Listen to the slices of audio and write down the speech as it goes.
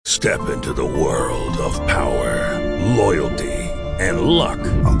Step into the world of power, loyalty, and luck.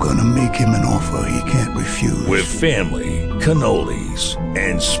 I'm gonna make him an offer he can't refuse. With family, cannolis,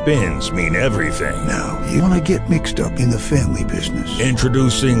 and spins mean everything. Now, you wanna get mixed up in the family business.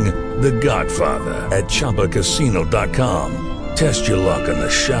 Introducing The Godfather at ChumbaCasino.com. Test your luck in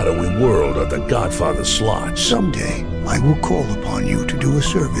the shadowy world of The Godfather slot. Someday, I will call upon you to do a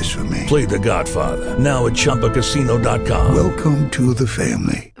service for me. Play The Godfather now at ChumbaCasino.com. Welcome to the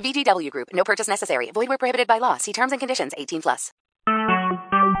family. VGW Group. No purchase necessary. Void where prohibited by law. See terms and conditions. 18+.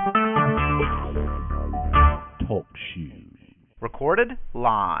 Talk shoes. Recorded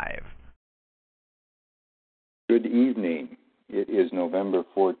live. Good evening. It is November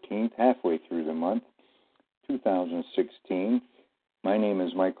 14th, halfway through the month, 2016. My name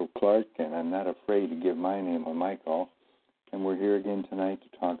is Michael Clark, and I'm not afraid to give my name on my call. And we're here again tonight to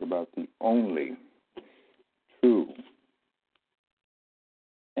talk about the only true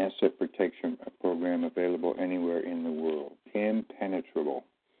asset protection program available anywhere in the world, impenetrable.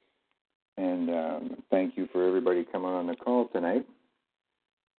 And thank you for everybody coming on the call tonight.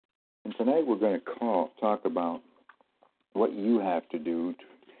 And tonight we're going to talk about what you have to do,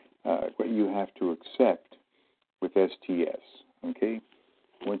 what you have to accept with STS, okay?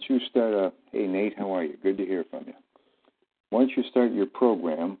 Once you start hey, Nate, how are you? Good to hear from you. Once you start your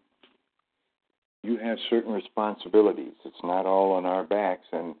program, you have certain responsibilities. It's not all on our backs,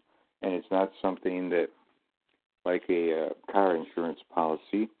 and it's not something that, like a car insurance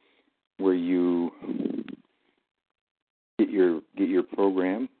policy, where you get your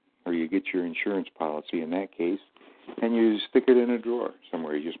program, or you get your insurance policy in that case, and you stick it in a drawer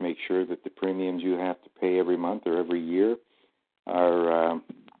somewhere. You just make sure that the premiums you have to pay every month or every year are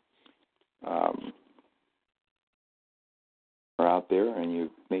out there, and you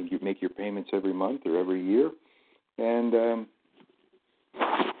make your payments every month or every year, and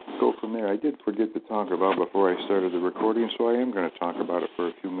go from there. I did forget to talk about before I started the recording, so I am going to talk about it for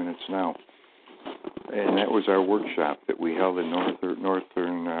a few minutes now. And that was our workshop that we held in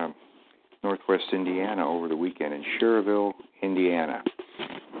Northwest Indiana over the weekend, in Cherville, Indiana.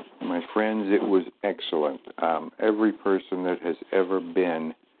 My friends, it was excellent. Every person that has ever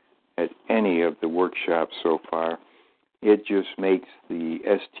been at any of the workshops so far, it just makes the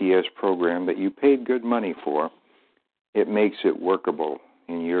STS program that you paid good money for, it makes it workable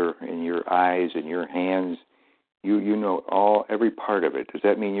in your eyes and your hands. You know every part of it. Does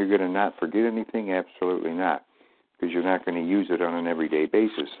that mean you're going to not forget anything? Absolutely not, because you're not going to use it on an everyday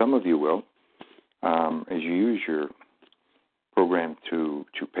basis. Some of you will, as you use your program to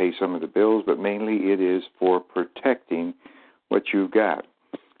pay some of the bills, but mainly it is for protecting what you've got.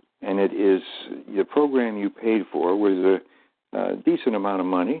 And it is, the program you paid for was a decent amount of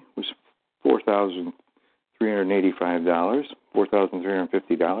money. It was $4,385,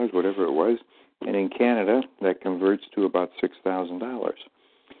 $4,350, whatever it was. And in Canada, that converts to about $6,000.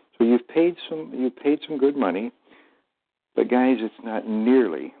 So you've paid some good money, but guys, it's not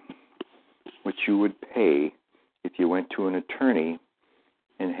nearly what you would pay if you went to an attorney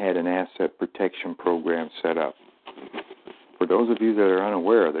and had an asset protection program set up. For those of you that are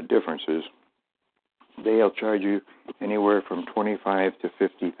unaware of the differences, they'll charge you anywhere from $25,000 to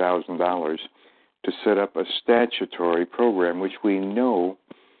 $50,000 to set up a statutory program, which we know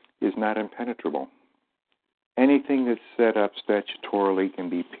is not impenetrable. Anything that's set up statutorily can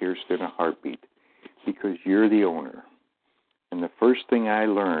be pierced in a heartbeat because you're the owner. And the first thing I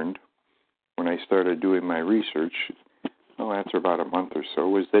learned when I started doing my research, after about a month or so,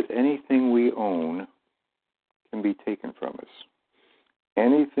 was that anything we own can be taken from us.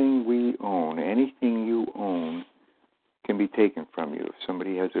 Anything we own, anything you own, can be taken from you. If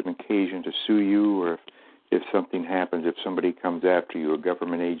somebody has an occasion to sue you, or if something happens, if somebody comes after you, a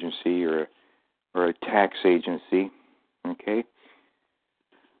government agency or a tax agency, okay,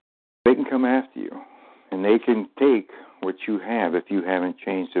 they can come after you, and they can take what you have if you haven't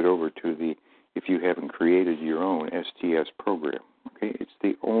changed it over to if you haven't created your own STS program. Okay, it's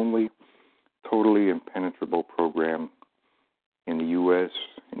the only totally impenetrable program in the U.S.,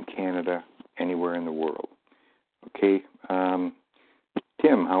 in Canada, anywhere in the world. Okay,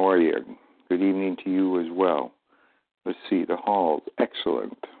 Tim, how are you? Good evening to you as well. Let's see, the halls,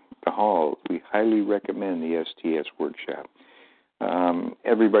 excellent. The halls, we highly recommend the STS workshop.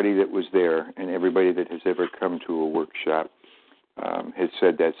 Everybody that was there and everybody that has ever come to a workshop has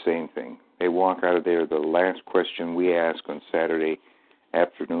said that same thing. They walk out of there, the last question we ask on Saturday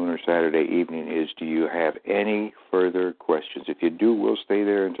afternoon or Saturday evening is, do you have any further questions? If you do, we'll stay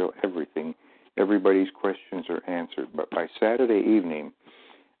there until everybody's questions are answered. But by Saturday evening,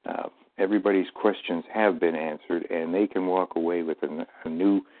 everybody's questions have been answered, and they can walk away with a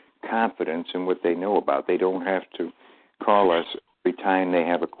new confidence in what they know about. They don't have to call us every time they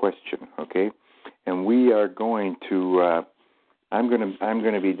have a question, okay? And we are going to, I'm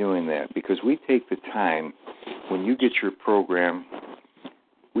going to be doing that because we take the time, when you get your program,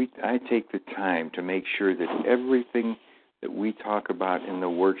 I take the time to make sure that everything that we talk about in the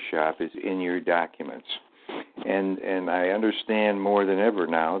workshop is in your documents. And I understand more than ever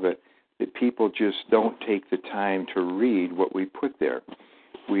now that people just don't take the time to read what we put there.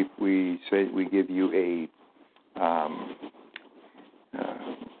 We say we give you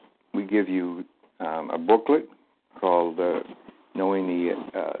a booklet called Knowing the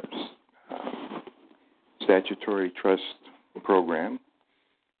Statutory Trust Program,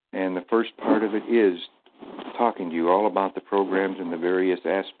 and the first part of it is talking to you all about the programs and the various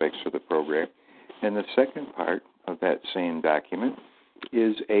aspects of the program. And the second part of that same document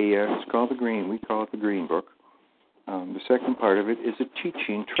is it's called the Green. We call it the Green Book. The second part of it is a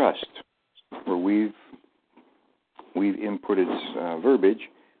teaching trust, where we've inputted verbiage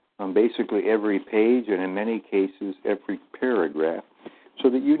on basically every page, and in many cases every paragraph, so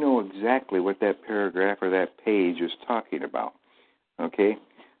that you know exactly what that paragraph or that page is talking about. Okay,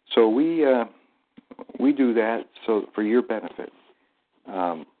 so we do that so for your benefit.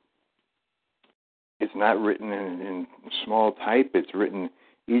 It's not written in small type. It's written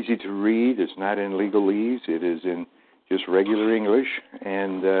easy to read. It's not in legalese. It is in just regular English.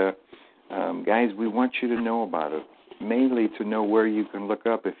 And guys, we want you to know about it, mainly to know where you can look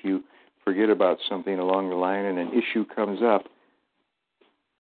up if you forget about something along the line and an issue comes up.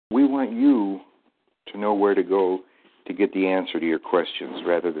 We want you to know where to go to get the answer to your questions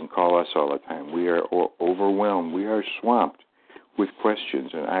rather than call us all the time. We are overwhelmed. We are swamped with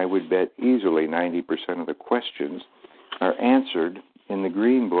questions, and I would bet easily 90% of the questions are answered in the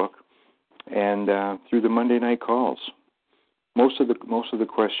Green Book and through the Monday night calls. Most of the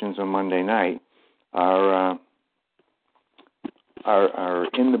questions on Monday night are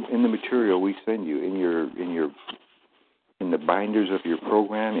in the material we send you in the binders of your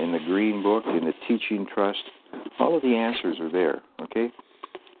program, in the Green Book, in the Teaching Trust. All of the answers are there, okay?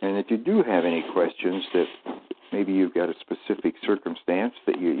 And if you do have any questions that maybe you've got a specific circumstance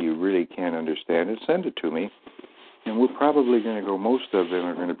that you really can't understand, send it to me. And we're probably going to go, most of them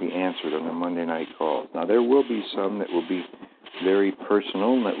are going to be answered on the Monday night calls. Now, there will be some that will be very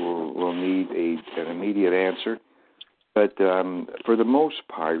personal and that will need an immediate answer. But for the most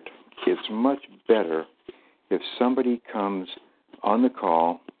part, it's much better if somebody comes on the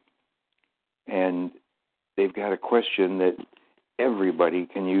call and they've got a question that everybody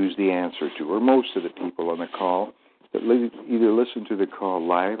can use the answer to, or most of the people on the call that either listen to the call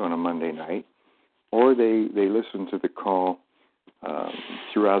live on a Monday night, or they listen to the call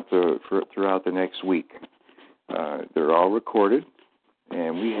throughout the next week. They're all recorded,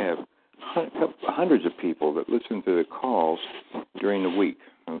 and we have hundreds of people that listen to the calls during the week.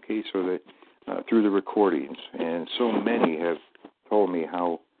 Okay, so that through the recordings, and so many have told me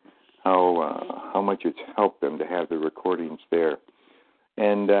how much it's helped them to have the recordings there.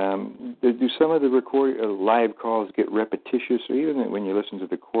 And do some of the live calls get repetitious, or even when you listen to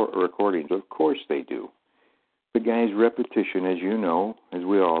the recordings? Of course they do. But guys, repetition, as you know, as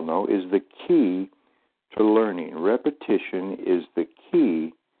we all know, is the key to learning. Repetition is the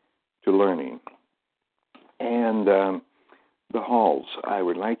key to learning. And the halls, I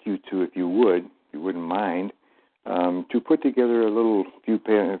would like you to, if you wouldn't mind, to put together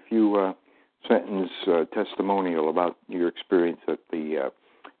a few sentence testimonial about your experience at the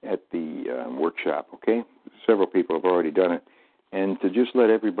workshop. Okay, several people have already done it, and to just let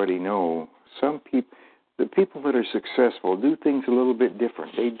everybody know, the people that are successful do things a little bit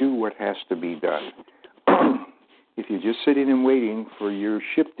different. They do what has to be done. If you're just sitting and waiting for your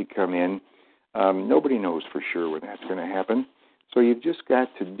ship to come in, nobody knows for sure when that's going to happen. So you've just got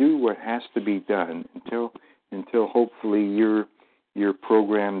to do what has to be done until hopefully your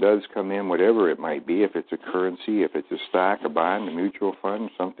program does come in, whatever it might be, if it's a currency, if it's a stock, a bond, a mutual fund,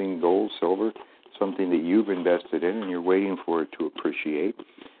 something gold, silver, something that you've invested in and you're waiting for it to appreciate.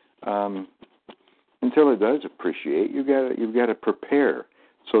 Until it does appreciate, you've got to prepare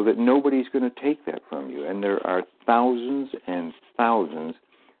so that nobody's going to take that from you. And there are thousands and thousands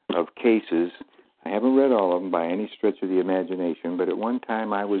of cases. I haven't read all of them by any stretch of the imagination, but at one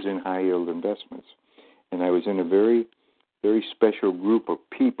time I was in high-yield investments, and I was in a very, very special group of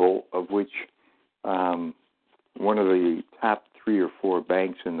people, of which one of the top 3 or 4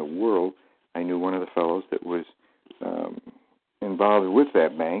 banks in the world, I knew one of the fellows that was involved with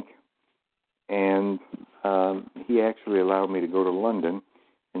that bank, and he actually allowed me to go to London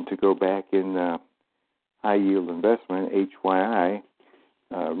and to go back in high-yield investment, HYI,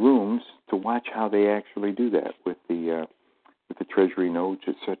 rooms to watch how they actually do that with the Treasury notes,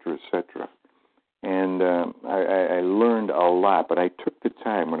 et cetera. And I learned a lot, but I took the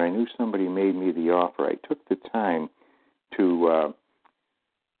time. When I knew somebody made me the offer, I took the time to,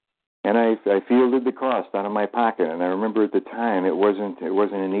 and I fielded the cost out of my pocket. And I remember at the time it wasn't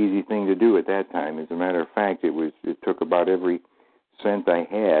an easy thing to do at that time. As a matter of fact, it took about every cent I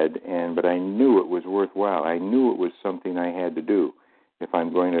had, but I knew it was worthwhile. I knew it was something I had to do if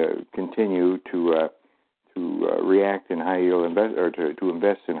I'm going to continue to react in high yield to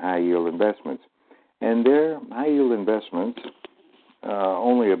invest in high yield investments. And their high yield investments,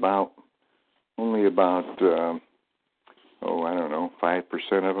 only about 5%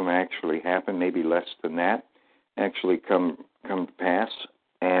 of them actually happen, maybe less than that, actually come to pass.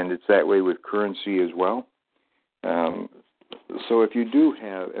 And it's that way with currency as well. So if you do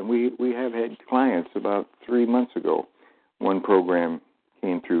have, and we have had clients about 3 months ago, one program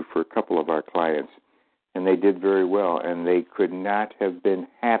came through for a couple of our clients, and they did very well, and they could not have been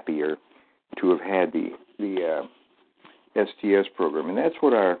happier to have had the STS program. And this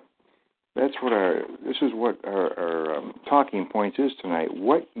is what our talking points is tonight.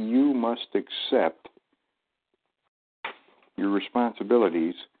 What you must accept your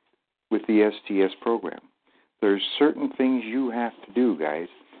responsibilities with the STS program. There's certain things you have to do, guys,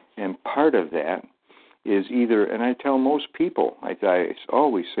 and part of that is either, and I tell most people, I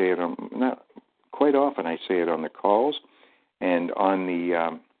always say it on, not quite often I say it on the calls and on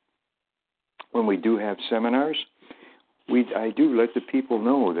the, when we do have seminars, I do let the people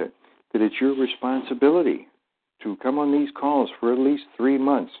know that it's your responsibility to come on these calls for at least 3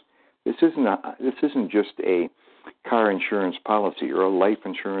 months. This isn't just a car insurance policy or a life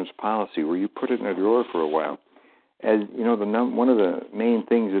insurance policy where you put it in a drawer for a while. As you know, one of the main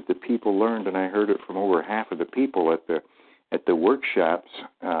things that the people learned, and I heard it from over half of the people at the workshops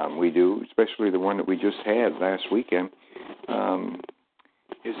we do, especially the one that we just had last weekend,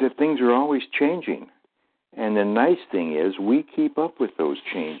 is that things are always changing. And the nice thing is we keep up with those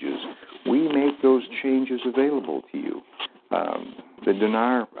changes. We make those changes available to you. The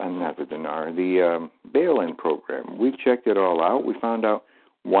bail-in program, we checked it all out. We found out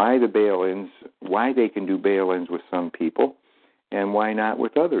why they can do bail-ins with some people and why not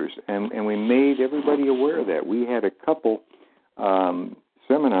with others. And we made everybody aware of that. We had a couple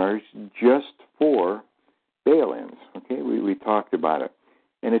seminars just for bail-ins. Okay, we talked about it.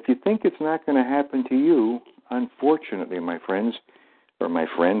 And if you think it's not going to happen to you, unfortunately, my friends, or my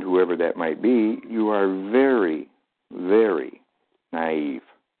friend, whoever that might be, you are very, very naive.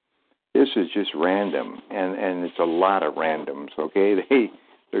 This is just random, and it's a lot of randoms, okay?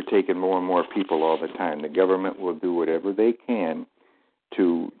 They're taking more and more people all the time. The government will do whatever they can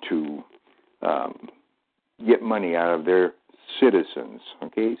to get money out of their citizens,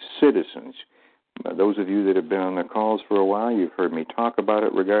 okay? Citizens. Those of you that have been on the calls for a while, you've heard me talk about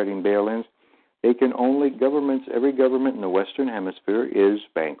it regarding bail-ins. Every government in the Western Hemisphere is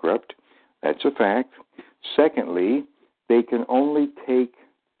bankrupt. That's a fact. Secondly, they can only take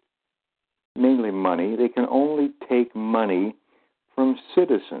mainly money. They can only take money from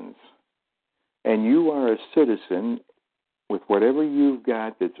citizens. And you are a citizen with whatever you've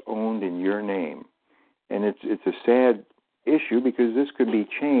got that's owned in your name. And it's a sad issue because this could be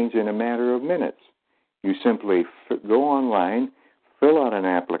changed in a matter of minutes. You simply go online, fill out an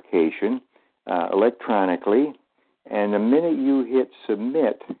application electronically, and the minute you hit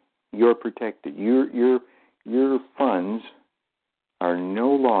submit, you're protected. Your funds are no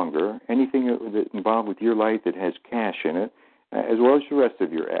longer anything that involved with your life that has cash in it, as well as the rest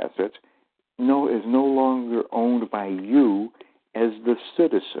of your assets, is no longer owned by you as the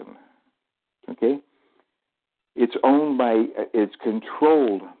citizen. Okay? It's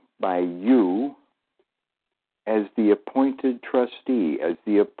controlled by you as the appointed trustee, as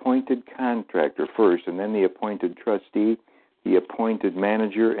the appointed contractor first, and then the appointed trustee, the appointed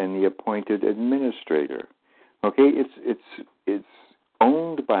manager, and the appointed administrator. Okay, it's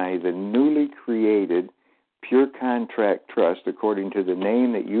owned by the newly created pure contract trust according to the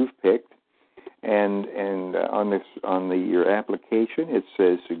name that you've picked, and on your application it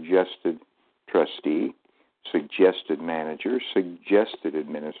says suggested trustee, suggested manager, suggested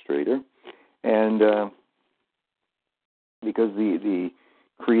administrator, and because the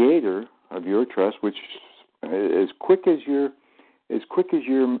creator of your trust, which as quick as your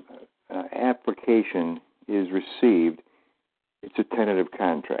application is received, it's a tentative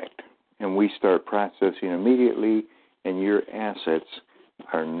contract, and we start processing immediately, and your assets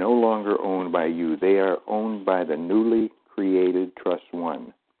are no longer owned by you. They are owned by the newly created Trust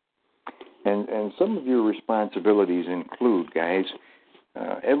One. And some of your responsibilities include, guys,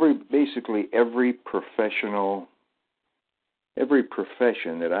 basically every profession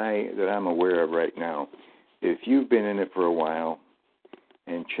that I'm aware of right now, if you've been in it for a while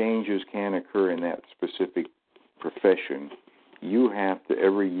and changes can occur in that specific profession, you have to,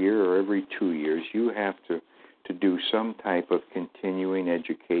 every year or every 2 years, you have to do some type of continuing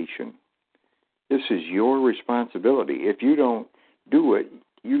education. This is your responsibility. If you don't do it,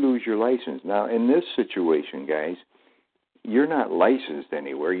 you lose your license. Now, in this situation, guys, you're not licensed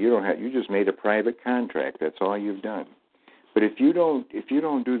anywhere. You just made a private contract. That's all you've done. But if you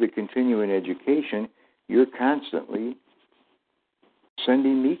don't do the continuing education, you're constantly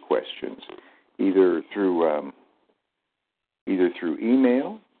sending me questions, either through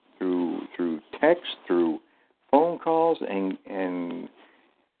email, through text, through phone calls, and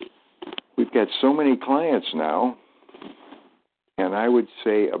we've got so many clients now, and I would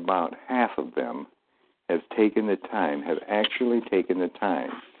say about half of them have actually taken the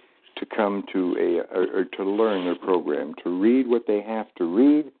time to come to or to learn their program, to read what they have to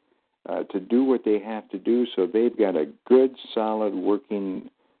read, to do what they have to do, so they've got a good, solid working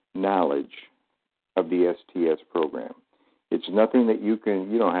knowledge of the STS program. It's nothing that you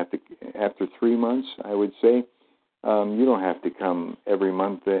don't have to, after 3 months, I would say, you don't have to come every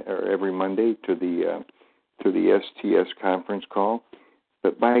month or every Monday to the STS conference call.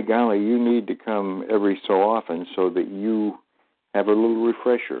 But by golly, you need to come every so often so that you have a little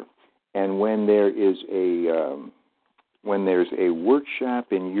refresher. And when there's a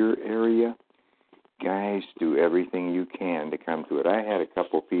workshop in your area, guys, do everything you can to come to it. I had a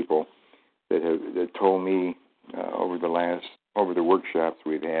couple people that told me over the workshops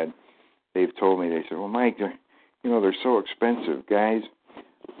we've had, they've told me, they said, well, Mike, they're so expensive. Guys,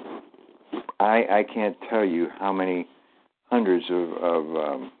 I can't tell you how many hundreds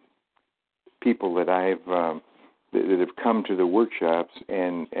of people that that have come to the workshops,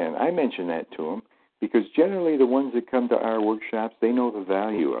 and I mention that to them because generally the ones that come to our workshops, they know the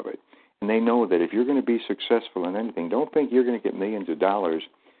value of it, and they know that if you're going to be successful in anything, don't think you're going to get millions of dollars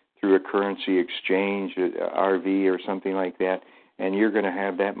through a currency exchange, RV or something like that, and you're going to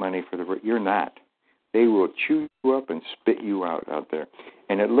have that money you're not. They will chew you up and spit you out there,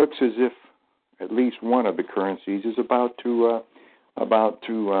 and it looks as if at least one of the currencies is about to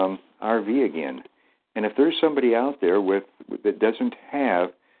RV again. And if there's somebody out there that doesn't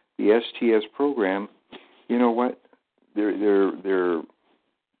have the STS program, you know what? They're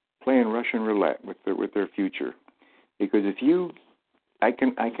playing Russian roulette with their future. Because I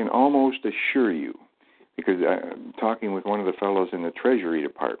can almost assure you, because I'm talking with one of the fellows in the Treasury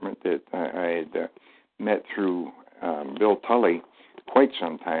Department that I had met through Bill Tully quite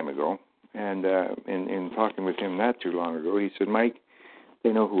some time ago, and in talking with him not too long ago, he said, Mike,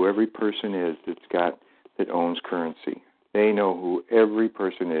 they know who every person is that owns currency. They know who every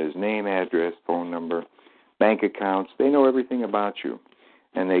person is, name, address, phone number, bank accounts. They know everything about you.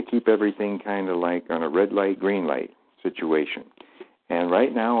 And they keep everything kind of like on a red light, green light situation. And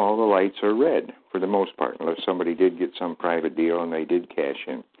right now all the lights are red for the most part, unless somebody did get some private deal and they did cash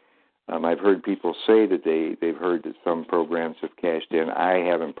in. I've heard people say that they've heard that some programs have cashed in. I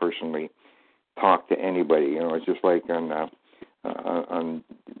haven't personally talked to anybody. It's just like on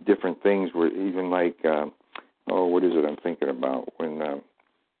different things where even like, what is it I'm thinking about? When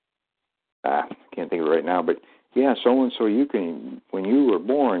I can't think of it right now, but yeah, so-and-so, when you were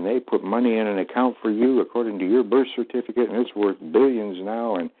born, they put money in an account for you according to your birth certificate, and it's worth billions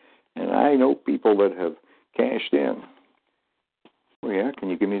now, and I know people that have cashed in. Well, yeah, can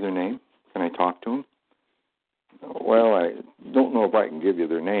you give me their name? Can I talk to them? Well, I don't know if I can give you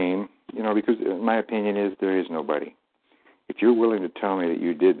their name, because my opinion is there is nobody. If you're willing to tell me that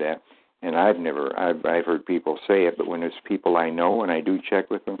you did that, and I've heard people say it, but when it's people I know and I do check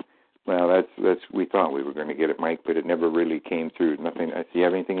with them, well, we thought we were going to get it, Mike, but it never really came through. Nothing. Do you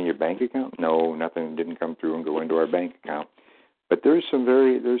have anything in your bank account? No, nothing didn't come through and go into our bank account. But there's some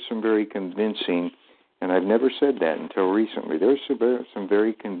very convincing, and I've never said that until recently. There's some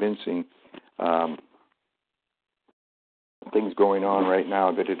very convincing things going on right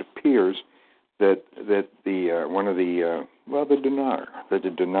now that it appears that the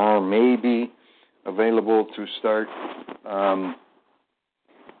dinar may be available to start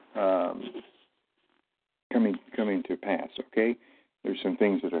coming to pass. Okay, there's some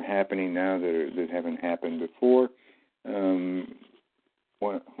things that are happening now that haven't happened before.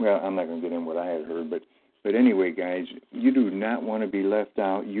 Well, I'm not going to get in what I had heard, but anyway, guys, you do not want to be left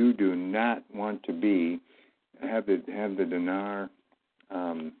out. You do not want to have the dinar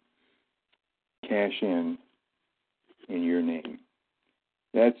cash in your name.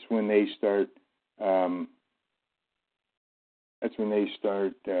 That's when they start That's when they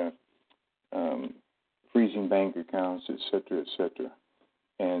start freezing bank accounts, et cetera, et cetera.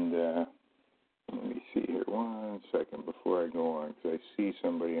 And let me see here 1 second before I go on, because I see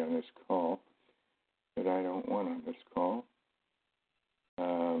somebody on this call that I don't want on this call.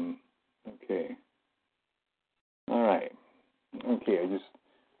 Okay. All right. Okay, I just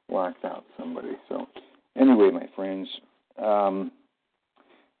locked out somebody. So anyway, my friends,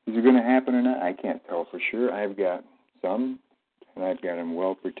 is it going to happen or not? I can't tell for sure. I've got some, and I've got them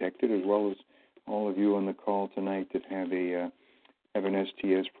well protected, as well as all of you on the call tonight that have an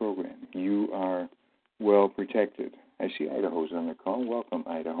STS program. You are well protected. I see Idaho's on the call. Welcome,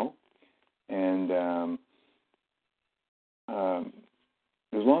 Idaho. And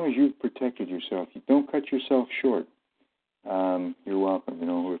as long as you've protected yourself, you don't cut yourself short. You're welcome.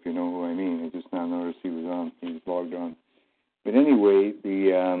 If you know who I mean. I just now noticed he was on. He was logged on. But anyway,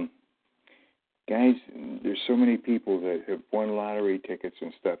 the guys, there's so many people that have won lottery tickets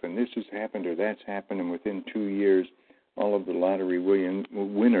and stuff, and this has happened or that's happened, and within 2 years, all of the lottery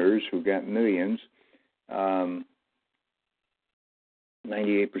winners who got millions, 98%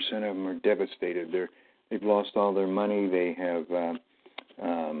 of them are devastated. They've lost all their money. They have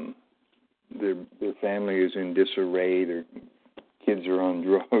their family is in disarray. Their kids are on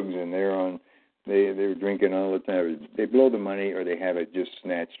drugs, and they're drinking all the time. They blow the money, or they have it just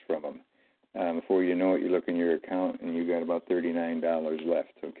snatched from them. Before you know it, you look in your account and you got about $39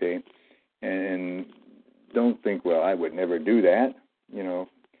 left. Okay, and don't think, well, I would never do that.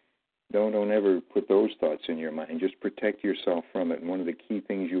 Don't ever put those thoughts in your mind. Just protect yourself from it. And one of the key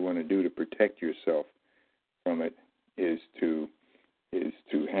things you want to do to protect yourself from it is to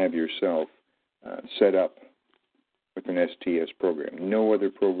have yourself set up with an STS program. No other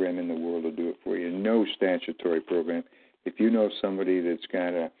program in the world will do it for you. No statutory program. If you know somebody that's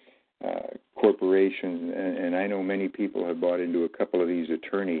got a corporation, and I know many people have bought into a couple of these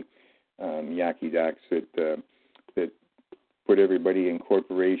attorney yaki docs that put everybody in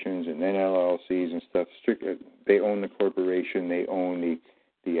corporations and then LLCs and stuff. They own the corporation. They own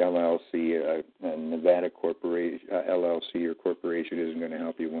the LLC. Nevada corporation, LLC or corporation isn't going to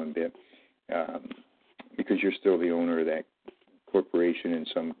help you one bit because you're still the owner of that corporation in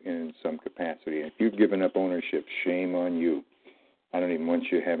some capacity. If you've given up ownership, shame on you. I don't even want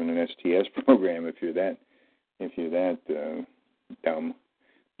you having an STS program if you're that dumb.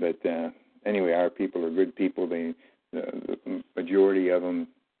 But anyway, our people are good people. The majority of them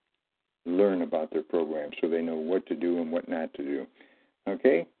learn about their program, so they know what to do and what not to do.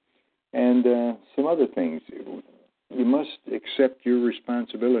 Okay? And some other things. You must accept your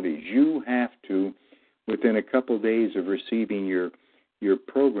responsibilities. You have to, within a couple days of receiving your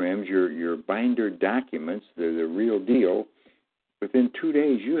programs, your binder documents, the real deal, within 2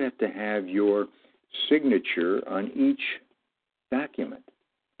 days you have to have your signature on each document,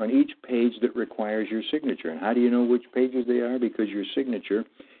 on each page that requires your signature. And how do you know which pages they are? Because your signature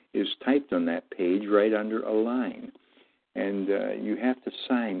is typed on that page right under a line. And you have to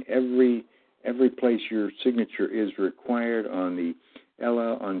sign every place your signature is required on the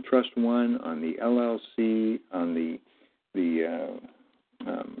on Trust 1, on the LLC, on the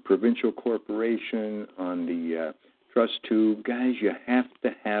provincial corporation, on the Trust 2. Guys, you have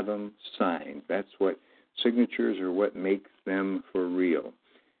to have them signed. That's what signatures are, what makes them for real.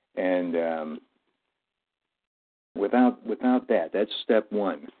 And without that, that's step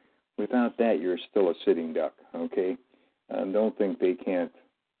one. Without that, you're still a sitting duck, okay? Don't think they can't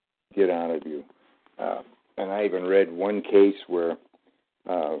get out of you. And I even read one case where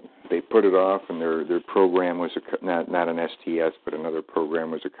they put it off, and their program was not an STS, but another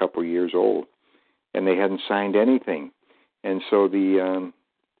program was a couple years old, and they hadn't signed anything. And so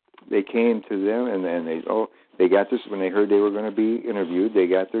they came to them, and then they got this when they heard they were going to be interviewed. They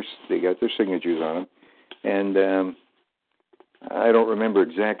got their signatures on them, and I don't remember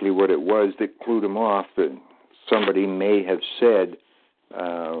exactly what it was that clued them off. That somebody may have said,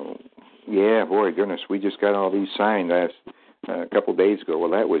 "Yeah, boy, goodness, we just got all these signed a couple days ago." Well,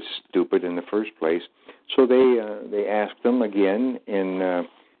 that was stupid in the first place. So they asked them again, and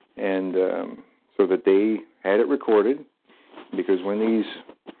so that they had it recorded, because when these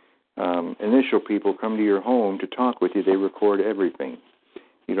initial people come to your home to talk with you, they record everything.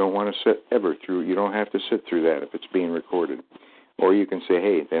 You don't want to sit ever through. You don't have to sit through that if it's being recorded. Or you can say,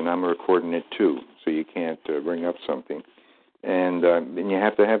 "Hey, then I'm recording it too," so you can't bring up something. And you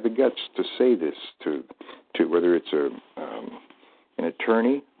have to have the guts to say this to whether it's an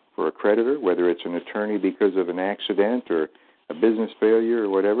attorney for a creditor, whether it's an attorney because of an accident or a business failure or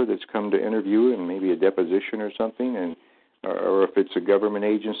whatever that's come to interview and maybe a deposition or something, or if it's a government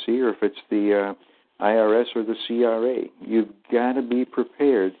agency, or if it's the IRS or the CRA. You've got to be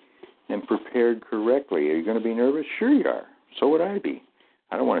prepared and prepared correctly. Are you going to be nervous? Sure you are. So would I be.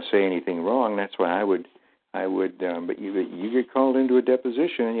 I don't want to say anything wrong. That's why I would. But you get called into a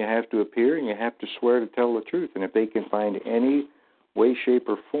deposition and you have to appear and you have to swear to tell the truth. And if they can find any way, shape,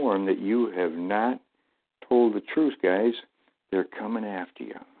 or form that you have not told the truth, guys, they're coming after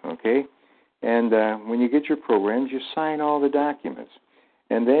you. Okay? And when you get your programs, you sign all the documents,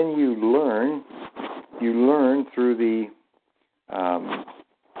 and then you learn through the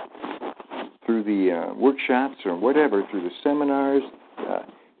workshops or whatever, through the seminars,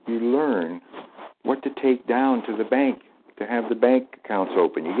 you learn what to take down to the bank to have the bank accounts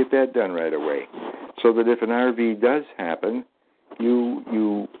open. You get that done right away, so that if an RV does happen,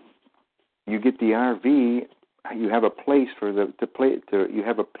 you get the RV. You have a place you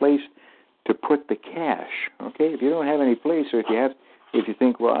have a place to put the cash. Okay, if you don't have any place, or if you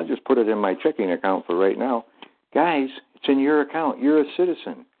think, well, I'll just put it in my checking account for right now, guys, it's in your account. You're a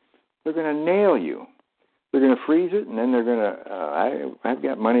citizen. They're going to nail you. They're going to freeze it, and then they're going to. I've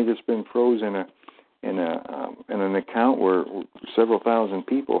got money that's been froze in an account where several thousand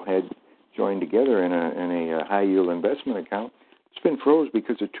people had joined together in a high yield investment account. It's been froze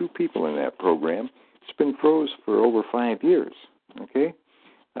because of two people in that program. It's been froze for over 5 years. Okay,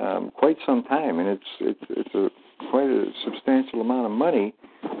 quite some time, and it's quite a substantial amount of money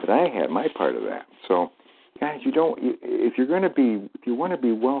that I had my part of that. So, guys, if you want to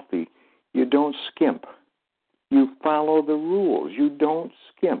be wealthy, you don't skimp. You follow the rules. You don't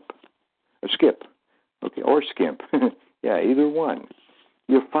skip, okay, or skimp. Yeah, either one.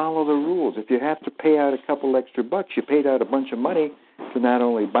 You follow the rules. If you have to pay out a couple extra bucks, you paid out a bunch of money to not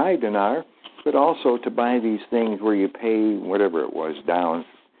only buy dinar, but also to buy these things where you pay whatever it was down,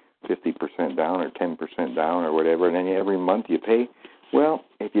 50% down or 10% down or whatever, and then every month you pay. Well,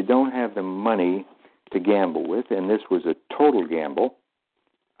 if you don't have the money to gamble with, and this was a total gamble,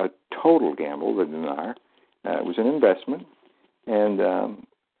 the dinar, it was an investment, and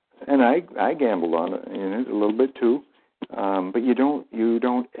I gambled on it in it a little bit too, but you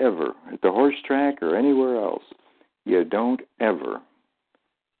don't ever, at the horse track or anywhere else, you don't ever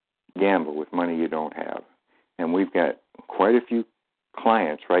gamble with money you don't have. And we've got quite a few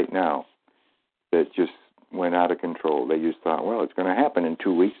clients right now that just went out of control. They just thought, well, it's going to happen in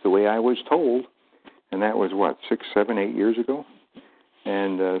 2 weeks the way I was told. And that was, 6, 7, 8 years ago?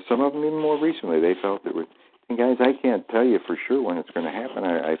 And some of them even more recently. They felt it would. And guys, I can't tell you for sure when it's going to happen.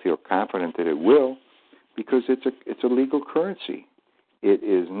 I feel confident that it will, because it's a legal currency. It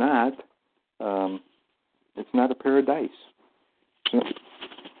is not. It's not a pair of dice. It's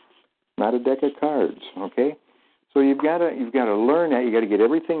not a deck of cards. Okay. So you've got to learn that. You got to get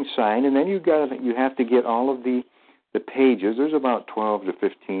everything signed, and then you have to get all of the pages. There's about 12 to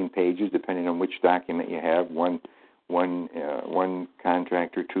 15 pages, depending on which document you have. One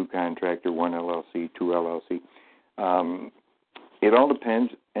contractor, two contractor, one LLC, two LLC. It all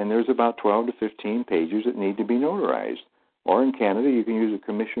depends, and there's about 12 to 15 pages that need to be notarized. Or in Canada, you can use a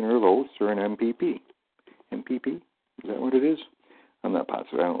commissioner of oaths or an MPP. MPP? Is that what it is? I'm not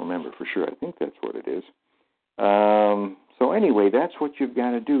positive. I don't remember for sure. I think that's what it is. So anyway, that's what you've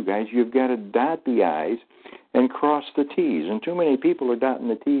got to do, guys. You've got to dot the I's and cross the T's. And too many people are dotting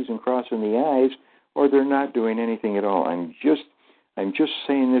the T's and crossing the I's, or they're not doing anything at all. I'm just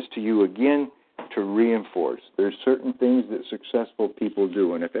saying this to you again to reinforce. There's certain things that successful people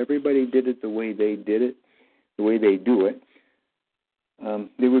do, and if everybody did it the way they did it, the way they do it,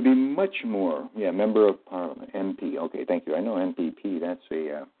 there would be much more. Yeah, member of Parliament, MP. Okay, thank you. I know MPP. That's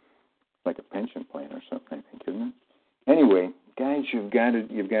like a pension plan or something, I think, isn't it? Anyway, guys, you've got to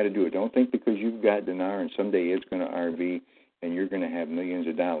do it. Don't think because you've got dinar and someday it's going to RV and you're going to have millions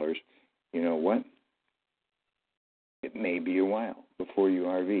of dollars. You know what? It may be a while before you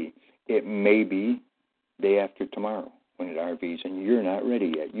RV. It may be day after tomorrow when it RVs, and you're not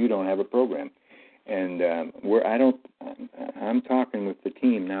ready yet. You don't have a program. And I'm talking with the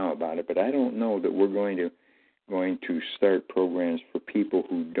team now about it, but I don't know that we're going to start programs for people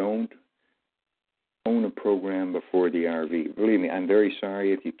who don't own a program before the RV. Believe me, I'm very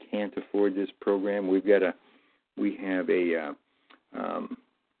sorry if you can't afford this program. We've got a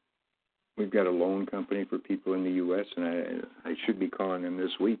loan company for people in the U.S., and I should be calling them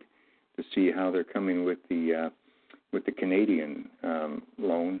this week to see how they're coming with the Canadian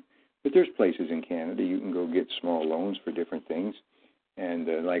loan. But there's places in Canada you can go get small loans for different things, and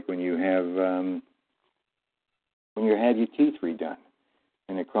like when you have your teeth redone,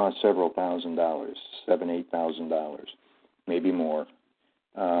 and it costs several $1,000s, $7,000, $8,000, maybe more.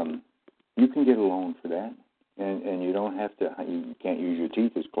 You can get a loan for that, and you don't have to. You can't use your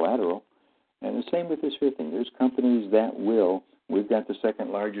teeth as collateral. And the same with this here thing. There's companies that will. We've got the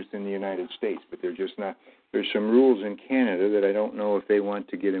second largest in the United States, but they're just not. There's some rules in Canada that I don't know if they want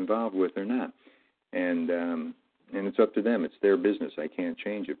to get involved with or not. And it's up to them. It's their business. I can't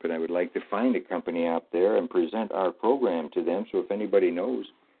change it. But I would like to find a company out there and present our program to them. So if anybody knows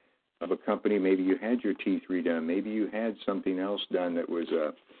of a company, maybe you had your T3 done, maybe you had something else done that was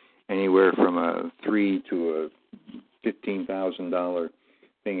anywhere from a $3,000 to a $15,000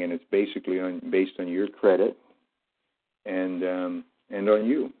 thing, and it's basically based on your credit and on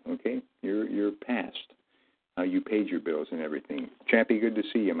you. Okay, your past, how you paid your bills and everything. Chappie, good to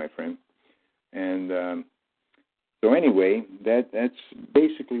see you, my friend. And so anyway, that's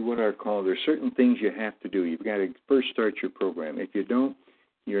basically what our call. There's certain things you have to do. You've got to first start your program. If you don't,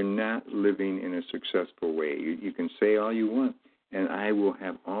 you're not living in a successful way. You can say all you want, and I will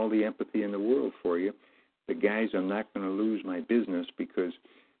have all the empathy in the world for you. But guys, I'm not going to lose my business because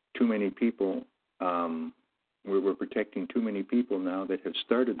too many people, we're protecting too many people now that have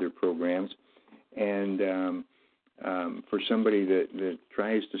started their programs. And for somebody that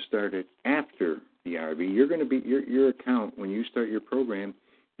tries to start it after the RV, you're going to be your account when you start your program.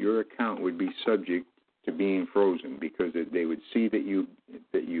 Your account would be subject to being frozen because they would see that you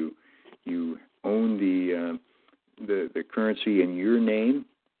own the currency in your name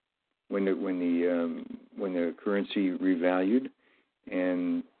when the currency revalued,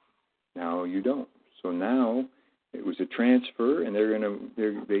 and now you don't. So now it was a transfer, and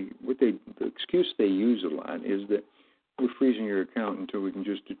the excuse they use a lot is that we're freezing your account until we can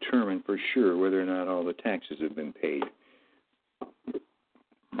just determine for sure whether or not all the taxes have been paid.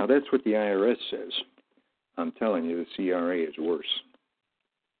 Now that's what the IRS says. I'm telling you, the CRA is worse.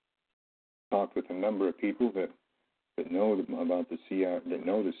 Talked with a number of people that know about the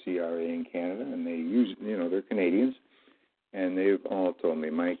CRA in Canada, and they use, they're Canadians, and they've all told me,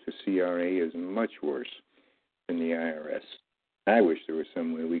 Mike, the CRA is much worse than the IRS. I wish there was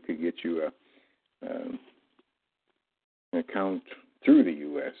some way we could get you an account through the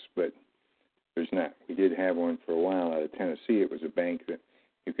U.S., but there's not. We did have one for a while out of Tennessee. It was a bank that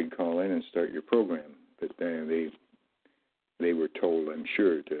you could call in and start your program, but they were told, I'm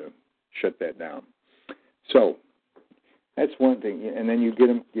sure, to shut that down. So that's one thing, and then you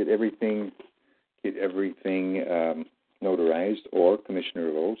get everything notarized, or Commissioner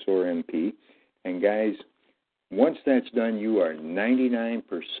of Oaths, or MP. And guys, once that's done, you are 99%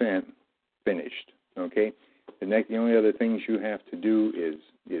 finished. Okay. The only other things you have to do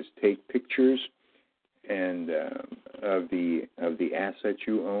is take pictures and of the assets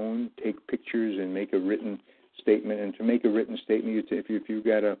you own. Take pictures and make a written statement. And to make a written statement, if you've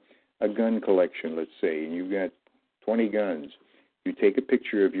got a gun collection, let's say, and you've got 20 guns, you take a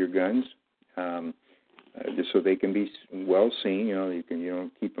picture of your guns, just so they can be well seen. You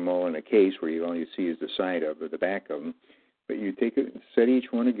don't keep them all in a case where all you see is the side of or the back of them. But you set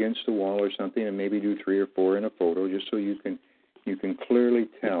each one against the wall or something, and maybe do 3 or 4 in a photo, just so you can clearly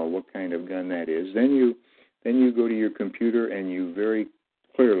tell what kind of gun that is. Then you go to your computer and you very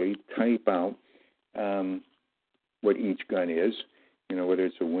clearly type out what each gun is, whether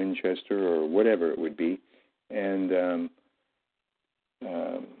it's a Winchester or whatever it would be, and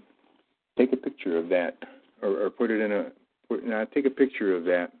take a picture of that, or put it in take a picture of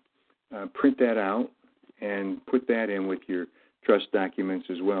that, print that out, and put that in with your trust documents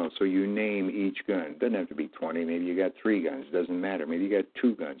as well. So you name each gun. It doesn't have to be 20. Maybe you got 3 guns. It doesn't matter. Maybe you got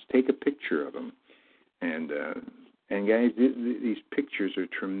 2 guns. Take a picture of them. And guys, these pictures are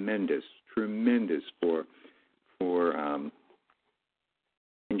tremendous for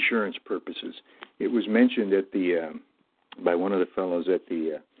insurance purposes. It was mentioned by one of the fellows at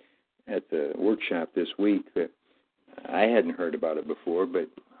the workshop this week that I hadn't heard about it before, but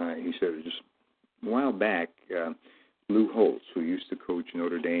he said just a while back, Lou Holtz, who used to coach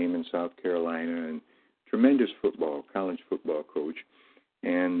Notre Dame in South Carolina, and tremendous college football coach,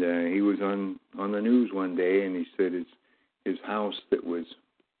 and he was on the news one day, and he said his house that was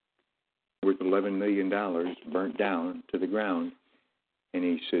worth $11 million burnt down to the ground, and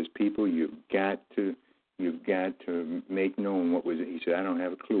he says, people, you've got to make known what was. He said, I don't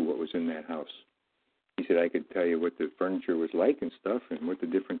have a clue what was in that house. He said, I could tell you what the furniture was like and stuff, and what the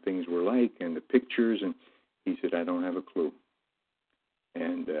different things were like, and the pictures, and he said, I don't have a clue.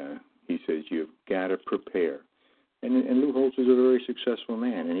 And he says, you've got to prepare. And Lou Holtz is a very successful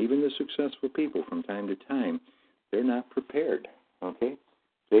man, and even the successful people from time to time, they're not prepared, okay?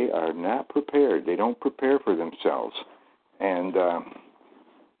 They are not prepared. They don't prepare for themselves. And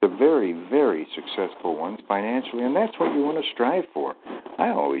the very, very successful ones financially, and that's what you want to strive for. I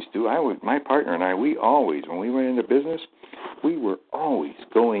always do. My partner and I, we always, when we went into business, we were always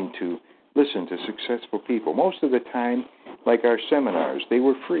going to listen to successful people. Most of the time, like our seminars, they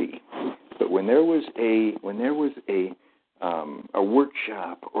were free. But when there was a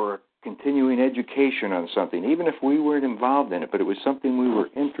workshop or a continuing education on something, even if we weren't involved in it, but it was something we were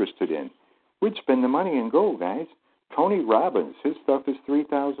interested in, we'd spend the money and go, guys. Tony Robbins, his stuff is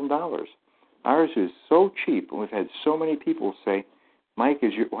 $3,000. Ours is so cheap, and we've had so many people say, Mike,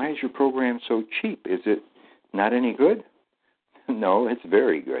 why is your program so cheap? Is it not any good? No, it's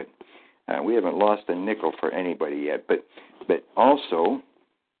very good. We haven't lost a nickel for anybody yet. But also,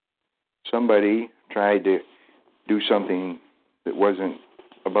 somebody tried to do something that wasn't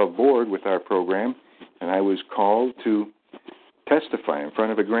above board with our program, and I was called to testify in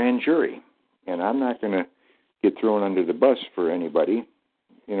front of a grand jury. And I'm not going to get thrown under the bus for anybody.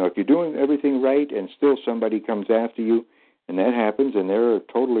 You know, if you're doing everything right and still somebody comes after you, and that happens, and they're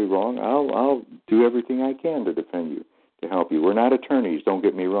totally wrong, I'll do everything I can to defend you, to help you. We're not attorneys, don't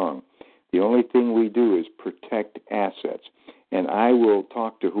get me wrong. The only thing we do is protect assets. And I will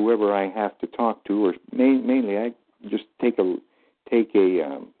talk to whoever I have to talk to, or mainly I just send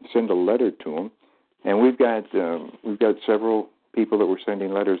a letter to them. And we've got several people that we're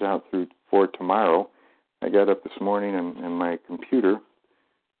sending letters out for tomorrow. I got up this morning and my computer,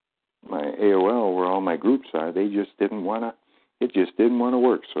 my AOL, where all my groups are, it just didn't want to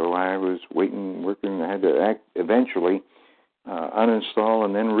work. So I was working. I had to eventually uninstall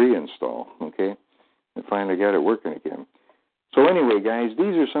and then reinstall. Okay, and finally got it working again. So anyway, guys,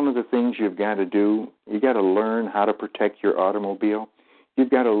 these are some of the things you've got to do. You got to learn how to protect your automobile. You've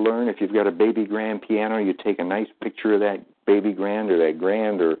got to learn, if you've got a baby grand piano, you take a nice picture of that baby grand or that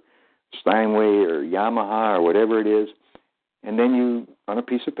grand or Steinway or Yamaha or whatever it is, and then you, on a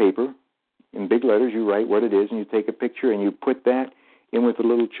piece of paper, in big letters, you write what it is, and you take a picture and you put that in with a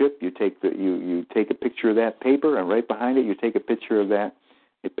little chip. You take you take a picture of that paper, and right behind it, you take a picture of that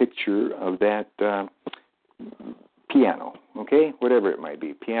piano. Okay, whatever it might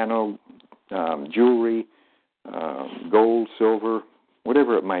be, piano, jewelry, gold, silver,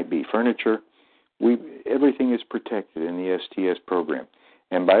 whatever it might be, furniture. Everything is protected in the STS program.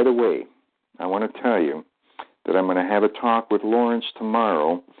 And by the way, I want to tell you that I'm going to have a talk with Lawrence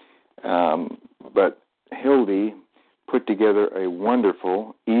tomorrow, but Hildy put together a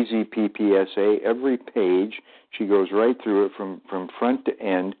wonderful, easy PPSA. Every page, she goes right through it from front to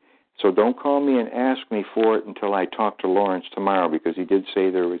end. So don't call me and ask me for it until I talk to Lawrence tomorrow, because he did say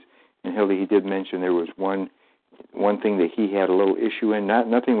there was, and Hildy, he did mention there was one thing that he had a little issue in.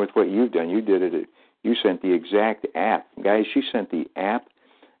 Nothing with what you've done. You did it. You sent the exact app. Guys, she sent the app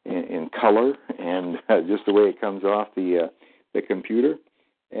in color and just the way it comes off the computer.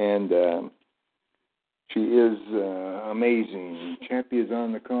 And she is amazing. Chappie is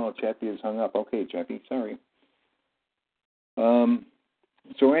on the call. Chappie is hung up. Okay, Chappie, sorry.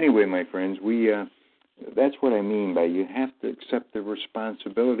 So anyway, my friends, that's what I mean by you have to accept the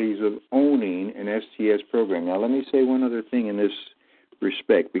responsibilities of owning an STS program. Now, let me say one other thing in this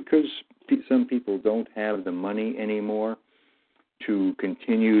respect. Because some people don't have the money anymore to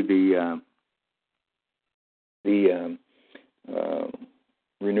continue the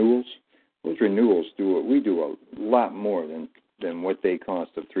renewals, those renewals we do a lot more than what they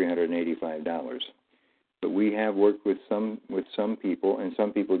cost of $385. But we have worked with some people, and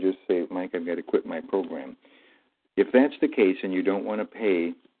some people just say, Mike, I've got to quit my program. If that's the case and you don't want to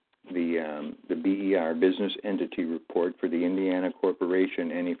pay the BER, Business Entity Report, for the Indiana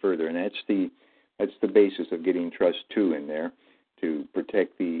Corporation any further, and that's the basis of getting Trust 2 in there to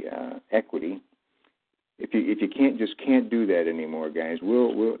protect the equity. If you can't do that anymore, guys,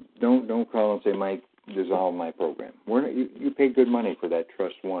 we'll don't call and say, Mike, dissolve my program. You paid good money for that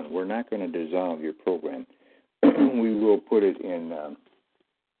Trust 1. We're not going to dissolve your program. We will put it in,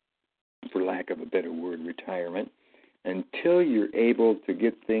 for lack of a better word, retirement, until you're able to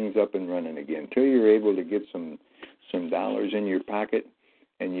get things up and running again, until you're able to get some dollars in your pocket,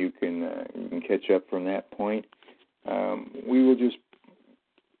 and you can catch up from that point. We will just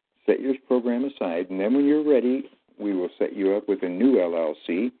set your program aside, and then when you're ready, we will set you up with a new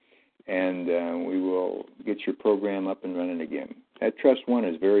LLC, and we will get your program up and running again. That Trust 1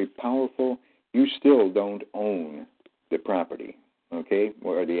 is very powerful. You still don't own the property, okay,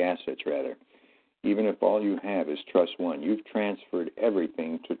 or the assets, rather. Even if all you have is Trust 1, you've transferred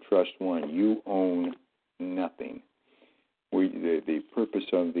everything to Trust 1. You own nothing. The purpose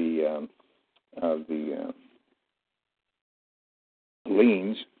of the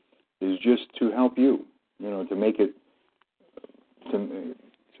liens is just to help you, to make it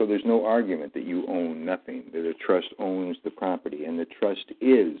so there's no argument that you own nothing, that a trust owns the property, and the trust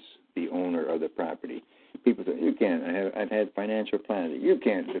is the owner of the property. people say, you can't. I've had financial planners. You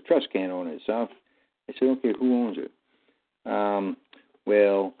can't. The trust can't own itself. I said, okay, who owns it?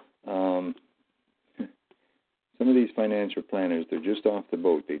 Some of these financial planners, they're just off the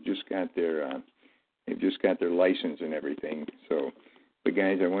boat. They've just got their license and everything. So, but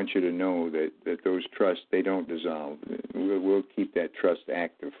guys, I want you to know that those trusts, they don't dissolve. We'll keep that trust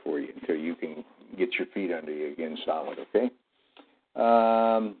active for you until you can get your feet under you again solid, okay?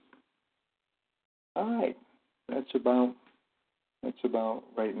 All right. That's about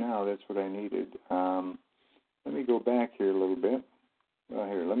right now. That's what I needed. Let me go back here a little bit.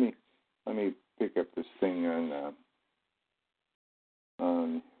 Here, let me pick up this thing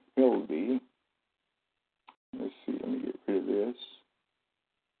on Hildy. Let's see. Let me get rid of this.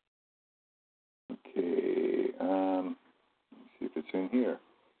 Okay. Let's see if it's in here.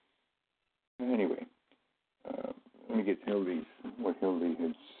 Anyway, let me get what Hildy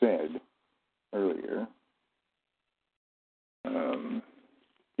had said earlier.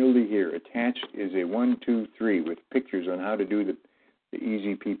 Hildy here, attached is a 1, 2, 3 with pictures on how to do the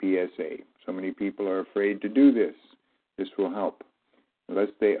easy PPSA. So many people are afraid to do this. This will help.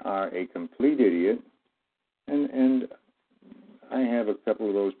 Unless they are a complete idiot, and I have a couple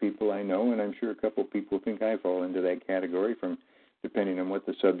of those people I know, and I'm sure a couple of people think I fall into that category from depending on what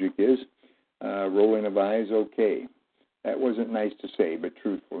the subject is. Rolling of eyes, okay. That wasn't nice to say, but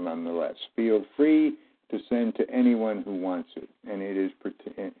truthful nonetheless. Feel free to send to anyone who wants it, and it is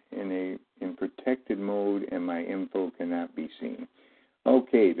in protected mode, and my info cannot be seen.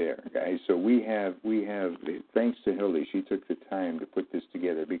 Okay, there, guys. So we have. Thanks to Hildy, she took the time to put this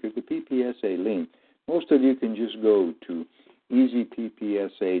together because the PPSA link. Most of you can just go to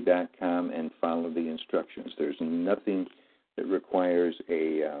easyppsa.com and follow the instructions. There's nothing that requires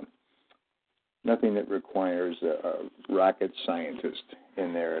a rocket scientist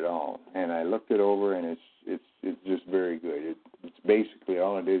in there at all. And I looked it over, and it's just very good. It's basically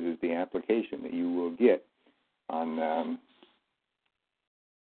all it is the application that you will get on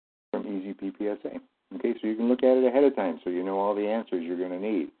from Easy PPSA. Okay, so you can look at it ahead of time, so you know all the answers you're going to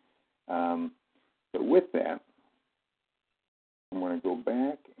need. But with that, I'm going to go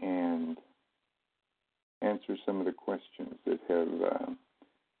back and answer some of the questions that have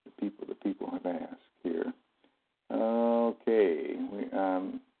the people have asked here. Okay,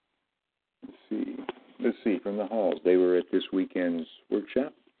 let's see from the Halls. They were at this weekend's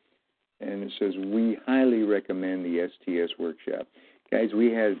workshop, and it says we highly recommend the STS workshop. Guys,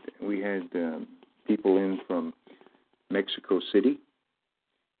 we had people in from Mexico City.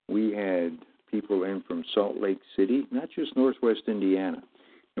 We had people in from Salt Lake City, not just Northwest Indiana.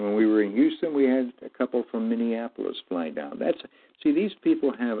 And when we were in Houston, we had a couple from Minneapolis fly down. These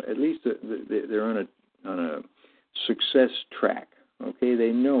people have at least they're on a success track. Okay,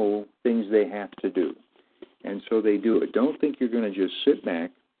 they know things they have to do, and so they do it. Don't think you're going to just sit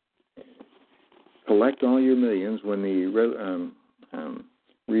back, collect all your millions when the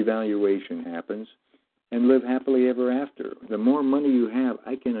revaluation happens, and live happily ever after. The more money you have,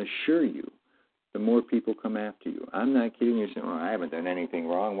 I can assure you, the more people come after you. I'm not kidding you. Saying, I haven't done anything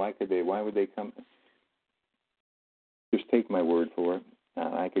wrong. Why would they come? Just take my word for it.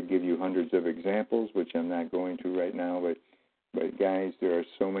 I could give you hundreds of examples, which I'm not going to right now. But guys, there are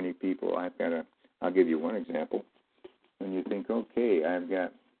so many people. I'll give you one example. When you think, okay, I've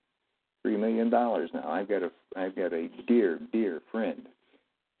got $3 million now. I've got a dear friend.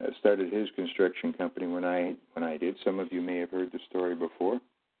 Started his construction company when I did. Some of you may have heard the story before.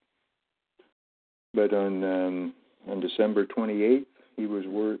 But on December 28th, he was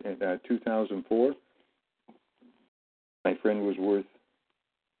worth 2004. My friend was worth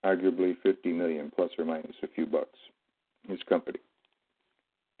arguably $50 million plus or minus a few bucks. His company.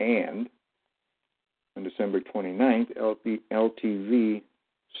 And on December 29th, LTV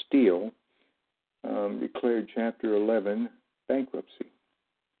Steel declared Chapter 11 bankruptcy.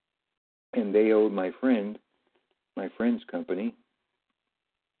 And they owed my friend's company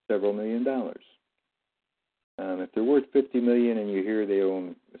several $1 million. If they're worth $50 million and you hear they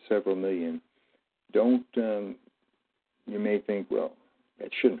own several million, don't. You may think, well,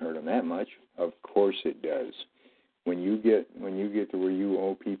 that shouldn't hurt them that much. Of course it does. When you get to where you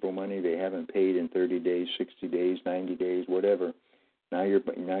owe people money they haven't paid in 30 days, 60 days, 90 days, whatever. Now you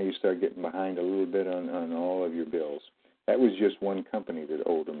start getting behind a little bit on all of your bills. That was just one company that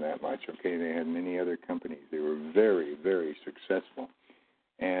owed them that much. Okay, they had many other companies. They were very, very successful.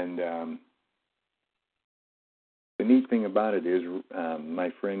 And the neat thing about it is my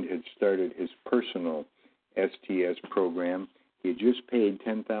friend had started his personal STS program. He had just paid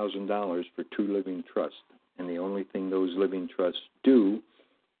 $10,000 for 2 living trusts. And the only thing those living trusts do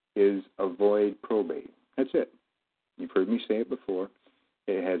is avoid probate. That's it. You've heard me say it before.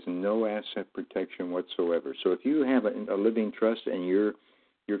 It has no asset protection whatsoever. So if you have a living trust and you're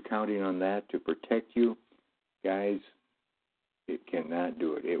counting on that to protect you, guys, it cannot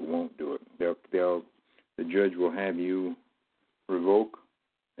do it. It won't do it. The judge will have you revoke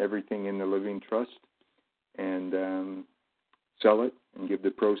everything in the living trust and sell it and give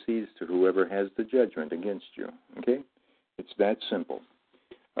the proceeds to whoever has the judgment against you. Okay, it's that simple.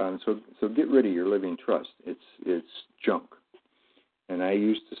 So get rid of your living trust. It's junk. And I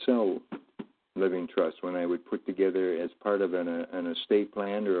used to sell living trust when I would put together as part of an estate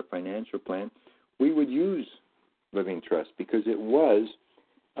plan or a financial plan. We would use living trust because it was,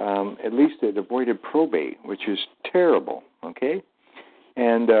 at least it avoided probate, which is terrible, okay?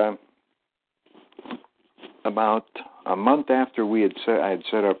 And about a month after I had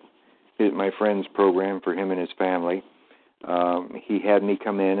set up my friend's program for him and his family, he had me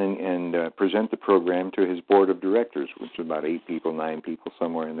come in and present the program to his board of directors, which was about 8 people, 9 people,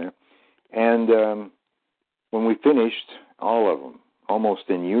 somewhere in there. And when we finished, all of them, almost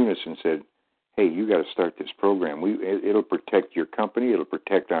in unison, said, "Hey, you got to start this program. It'll protect your company. It'll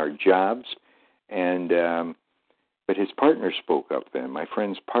protect our jobs." And but his partner spoke up then. My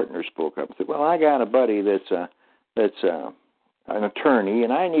friend's partner spoke up and said, "Well, I got a buddy that's an attorney,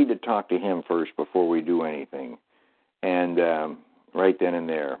 and I need to talk to him first before we do anything." And right then and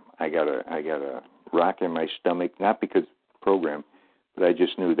there, I got a rock in my stomach, not because of the program, but I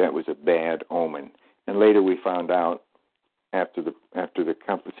just knew that was a bad omen. And later we found out after the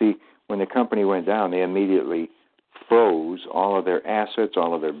company. See, when the company went down, they immediately froze all of their assets,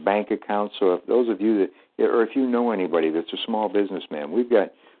 all of their bank accounts. So if those of you or if you know anybody that's a small businessman, we've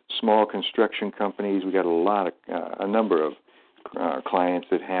got small construction companies. We've got a number of clients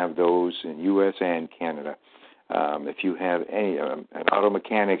that have those in U.S. and Canada. If you have an auto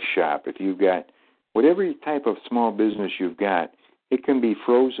mechanic shop, if you've got whatever type of small business you've got, it can be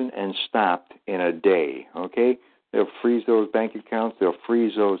frozen and stopped in a day, okay? They'll freeze those bank accounts. They'll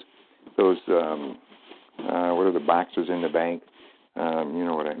freeze those what are the boxes in the bank? You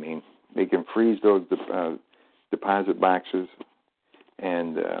know what I mean. They can freeze those deposit boxes,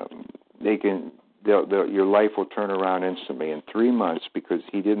 and your life will turn around instantly in 3 months because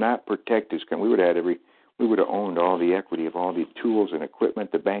he did not protect his company. We would have owned all the equity of all the tools and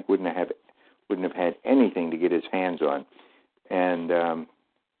equipment. The bank wouldn't have had anything to get his hands on, and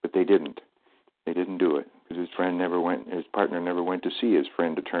but they didn't. They didn't do it because his partner never went to see his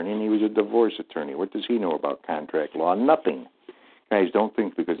friend attorney, and he was a divorce attorney. What does he know about contract law? Nothing. Guys, don't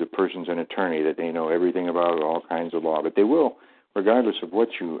think because a person's an attorney that they know everything about all kinds of law, but they will, regardless of what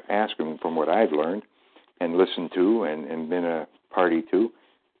you ask them. From what I've learned and listened to and been a party to,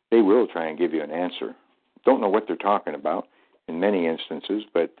 they will try and give you an answer. Don't know what they're talking about in many instances,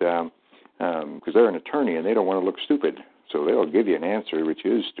 but because they're an attorney and they don't want to look stupid, so they'll give you an answer which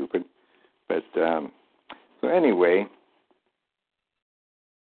is stupid. But so anyway,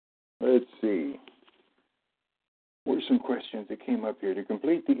 let's see. What are some questions that came up here? To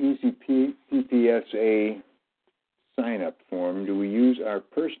complete the Easy PPSA sign-up form, do we use our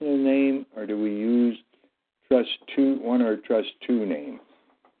personal name or do we use Trust 1 or Trust 2 name?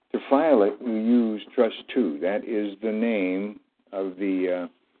 To file it, we use Trust 2. That is the name of the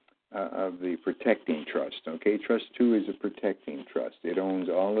protecting trust. Okay, Trust 2 is a protecting trust. It owns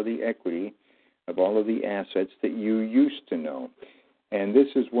all of the equity of all of the assets that you used to know. And this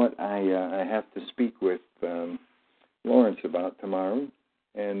is what I have to speak with Lawrence about tomorrow,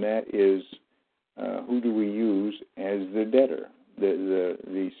 and that is who do we use as the debtor?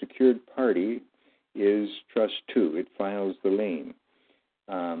 The secured party is Trust 2. It files the lien.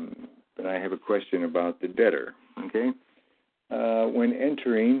 But I have a question about the debtor, okay? When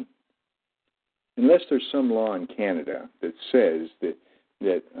entering, unless there's some law in Canada that says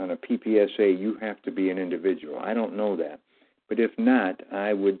that on a PPSA you have to be an individual. I don't know that. But if not,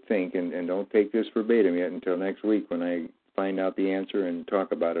 I would think, and don't take this verbatim yet until next week when I find out the answer and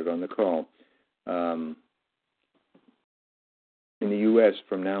talk about it on the call. In the U.S.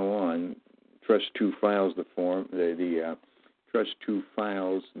 from now on, Trust 2 files the form, the Trust 2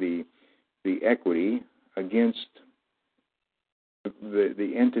 files the equity against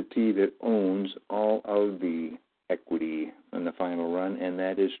the entity that owns all of the equity on the final run, and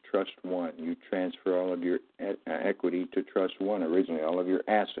that is Trust 1. You transfer all of your equity to Trust 1 originally, all of your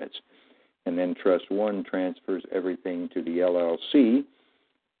assets, and then Trust 1 transfers everything to the LLC,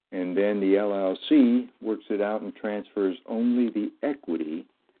 and then the LLC works it out and transfers only the equity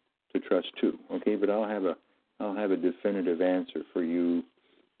to Trust 2. Okay, but I'll have a definitive answer for you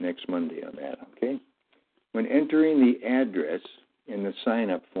next Monday on that. Okay. When entering the address in the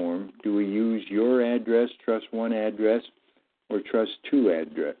sign-up form, do we use your address, Trust 1 address, or Trust 2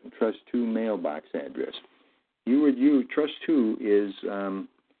 address, Trust 2 mailbox address? You would use Trust 2 is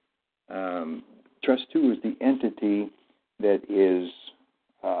Trust 2 is the entity that is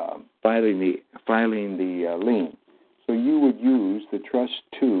filing the lien. So you would use the Trust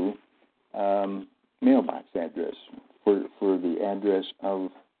 2 mailbox address for the address of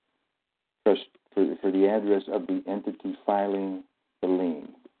Trust for the address of the entity filing the lien.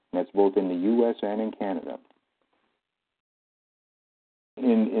 And that's both in the U.S. and in Canada.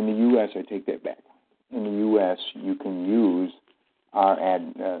 In the U.S., I take that back. In the U.S., you can use our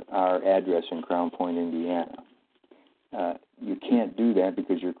address in Crown Point, Indiana. You can't do that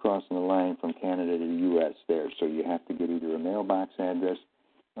because you're crossing the line from Canada to the U.S. there. So you have to get either a mailbox address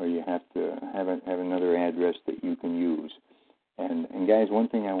or you have to have another address that you can use. And guys, one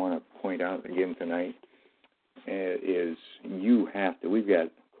thing I want to point out again tonight is you have to. We've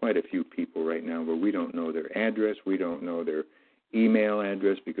got quite a few people right now where we don't know their address, we don't know their email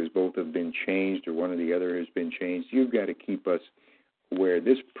address because both have been changed or one or the other has been changed. You've got to keep us aware.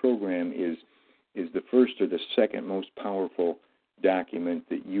 This program is the first or the second most powerful document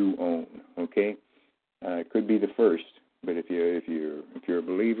that you own. Okay, it could be the first, but if you're a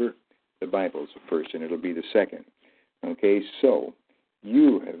believer, the Bible's the first, and it'll be the second. Okay, so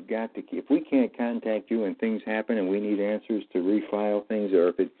you have got to keep. If we can't contact you and things happen and we need answers to refile things, or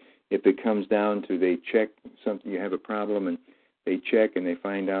if it comes down to they check something, you have a problem and they check and they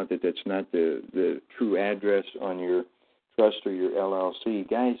find out that that's not the true address on your trust or your LLC,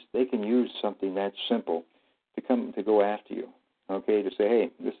 guys, they can use something that simple to go after you. Okay, to say, hey,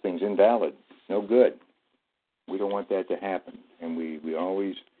 this thing's invalid, no good. We don't want that to happen, and we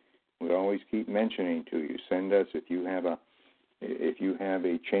always keep mentioning to you. Send us if you have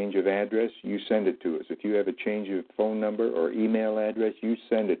a change of address, you send it to us. If you have a change of phone number or email address, you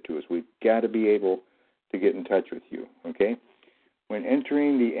send it to us. We've got to be able to get in touch with you. Okay. When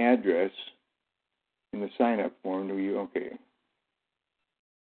entering the address in the sign-up form, okay,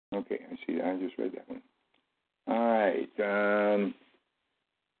 I see. I just read that one. All right.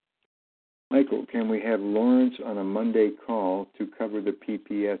 Michael, can we have Lawrence on a Monday call to cover the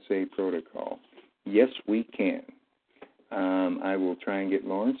PPSA protocol? Yes, we can. I will try and get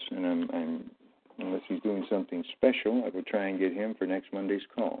Lawrence, and unless he's doing something special, I will try and get him for next Monday's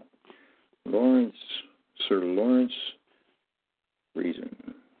call. Sir Lawrence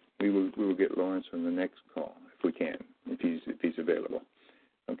Reason. We will get Lawrence on the next call if we can, if he's available.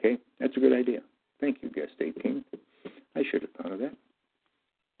 Okay, that's a good idea. Thank you, guest 18. I should have thought of that.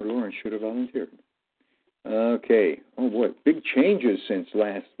 Or Lawrence should have volunteered. Okay. Oh boy, big changes since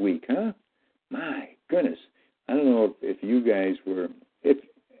last week, huh? My goodness. I don't know if you guys were.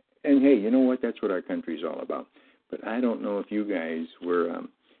 And hey, you know what? That's what our country's all about. But I don't know if you guys were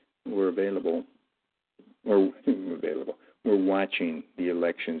available or were watching the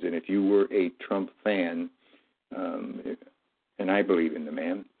elections, and if you were a Trump fan, and I believe in the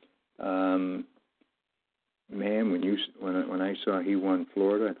man, when I saw he won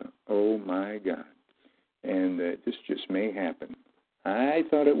Florida, I thought, oh my God, and this just may happen. I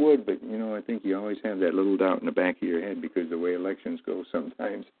thought it would, but I think you always have that little doubt in the back of your head because the way elections go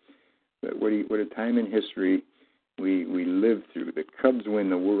sometimes. But what a time in history we lived through. The Cubs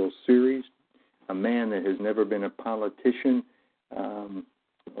win the World Series. A man that has never been a politician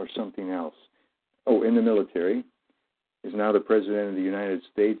or something else. Oh, in the military, is now the President of the United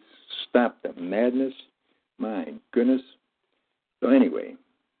States. Stop the madness. My goodness. So anyway,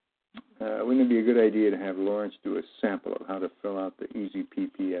 wouldn't it be a good idea to have Lawrence do a sample of how to fill out the Easy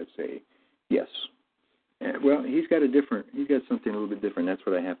PPSA? Yes. Well, he's got something a little bit different. That's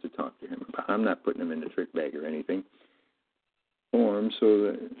what I have to talk to him about. I'm not putting him in the trick bag or anything. Form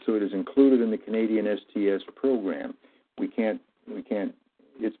so it is included in the Canadian STS program. We can't.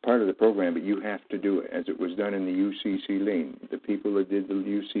 It's part of the program, but you have to do it as it was done in the UCC lien. The people that did the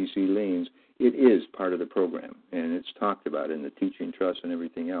UCC liens, it is part of the program, and it's talked about in the teaching trust and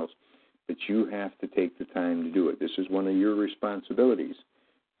everything else. But you have to take the time to do it. This is one of your responsibilities.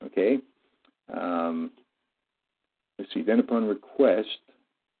 Okay. Let's see. Then, upon request,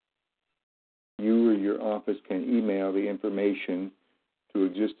 you or your office can email the information to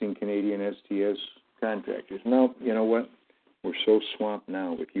existing Canadian STS contractors. Now, you know what? We're so swamped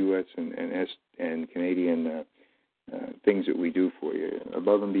now with U.S. and Canadian things that we do for you,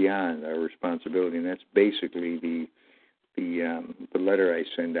 above and beyond our responsibility, and that's basically the letter I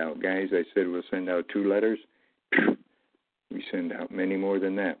send out. Guys, I said we'll send out 2 letters. We send out many more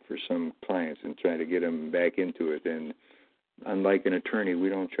than that for some clients and try to get them back into it. And unlike an attorney, we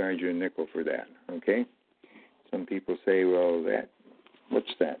don't charge you a nickel for that, okay? Some people say, well,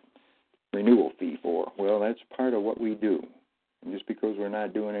 What's that renewal fee for? Well, that's part of what we do. And just because we're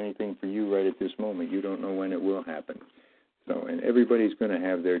not doing anything for you right at this moment, you don't know when it will happen. So, and everybody's going to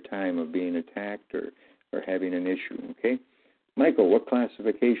have their time of being attacked or having an issue, okay? Michael, what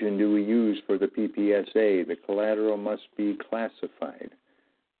classification do we use for the PPSA? The collateral must be classified.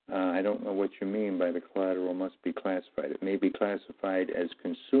 I don't know what you mean by the collateral must be classified. It may be classified as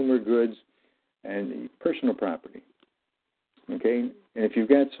consumer goods and personal property, okay? And if you've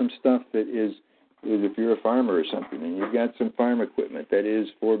got some stuff that is if you're a farmer or something and you've got some farm equipment that is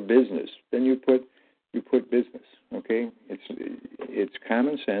for business, then you put business, okay? It's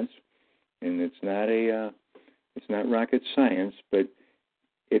common sense, and it's not rocket science. But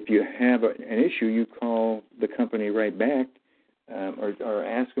if you have an issue, you call the company right back, or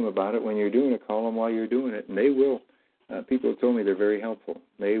ask them about it when you're doing it. Call them while you're doing it, and they will. People have told me they're very helpful.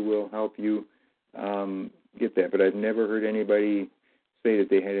 They will help you get that. But I've never heard anybody say that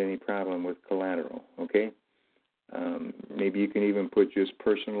they had any problem with collateral, okay? Maybe you can even put just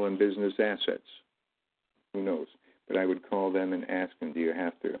personal and business assets. Who knows? But I would call them and ask them, do you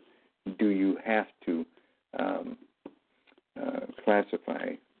have to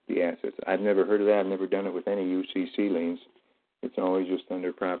classify the assets? I've never heard of that. I've never done it with any UCC liens. It's always just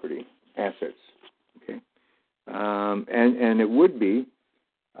under property assets, okay? And it would be,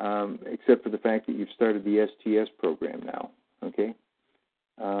 except for the fact that you've started the STS program now, okay?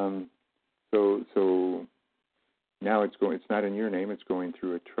 So now it's not in your name, it's going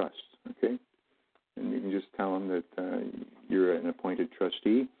through a trust, okay? And you can just tell them that you're an appointed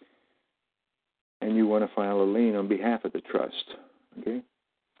trustee and you want to file a lien on behalf of the trust, okay?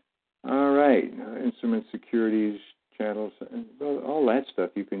 All right, instrument securities, chattels, all that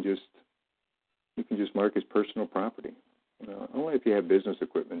stuff you can just mark as personal property. Only if you have business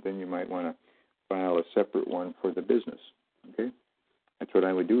equipment, then you might want to file a separate one for the business, okay? That's what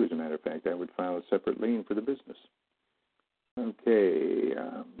I would do, as a matter of fact. I would file a separate lien for the business. Okay,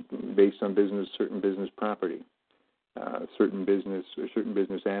 based on certain business property, certain business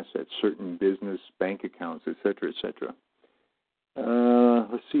assets, certain business bank accounts, et cetera, et cetera.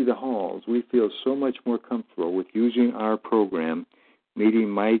 Let's see, the halls. We feel so much more comfortable with using our program. Meeting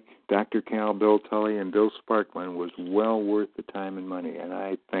Mike, Dr. Cal, Bill Tully, and Bill Sparkman was well worth the time and money, and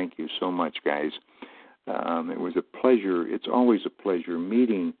I thank you so much, guys. It was a pleasure. It's always a pleasure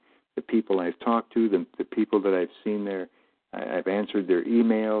meeting the people I've talked to, the people that I've seen there. I've answered their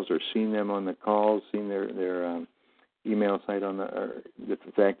emails or seen them on the calls, seen their email site the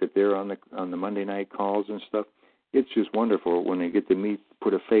fact that they're on the Monday night calls and stuff. It's just wonderful when they get to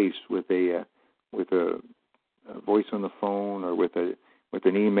put a face with a voice on the phone or with an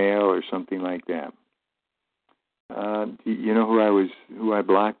email or something like that. You know who I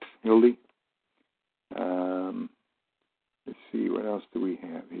blocked, Hildy? Let's see, what else do we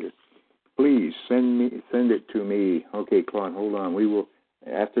have here? Please send it to me. Okay, Claude, hold on. We will,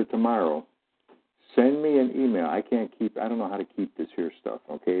 after tomorrow, send me an email. I don't know how to keep this here stuff,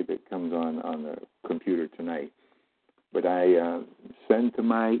 okay, that comes on the computer tonight. But I send to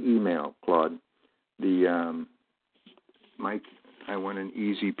my email, Claude, Mike, I want an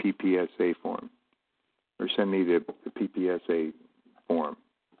easy PPSA form. Or send me the PPSA form,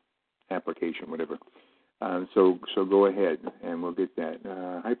 application, whatever. So go ahead, and we'll get that.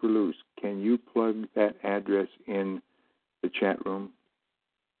 Hyperloose, can you plug that address in the chat room?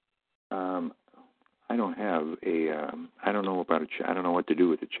 I don't have I don't know about I don't know what to do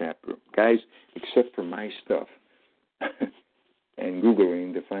with the chat room. Guys, except for my stuff and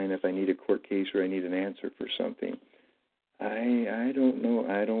Googling to find if I need a court case or I need an answer for something. I don't know.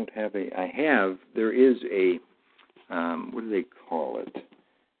 I don't have there is a, what do they call it?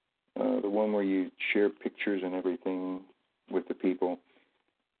 The one where you share pictures and everything with the people.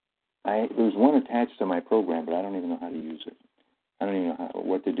 There's one attached to my program, but I don't even know how to use it. I don't even know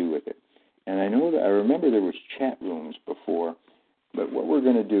what to do with it. And I remember there was chat rooms before, but what we're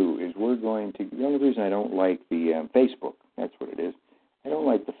going to do is the only reason I don't like the Facebook, that's what it is. I don't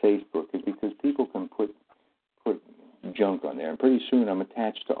like the Facebook is because people can put junk on there, and pretty soon I'm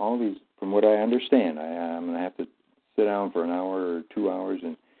attached to all these. From what I understand, I'm going to have to sit down for an hour or 2 hours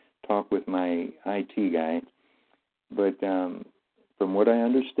and talk with my IT guy. But from what I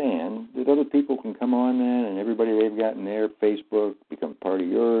understand, that other people can come on then, and everybody they've got in their Facebook become part of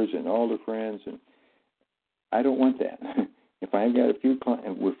yours and all their friends, and I don't want that. If I've got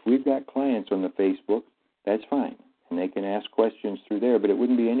if we've got clients on the Facebook, that's fine, and they can ask questions through there. But it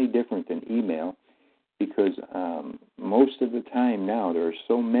wouldn't be any different than email, because most of the time now there are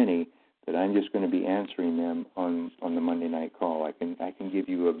so many that I'm just going to be answering them on the Monday night call. I can give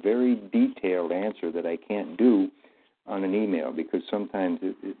you a very detailed answer that I can't do on on an email, because sometimes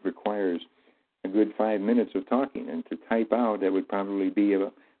it requires a good 5 minutes of talking, and to type out, that would probably be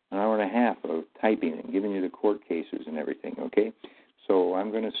an hour and a half of typing and giving you the court cases and everything, okay? So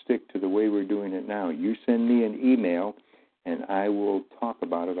I'm going to stick to the way we're doing it now. You send me an email, and I will talk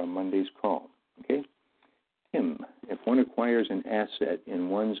about it on Monday's call, okay? Tim, if one acquires an asset in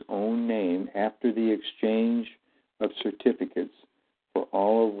one's own name after the exchange of certificates for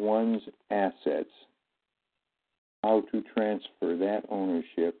all of one's assets, how to transfer that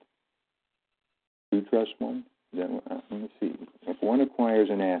ownership to Trust One? Let me see. If one acquires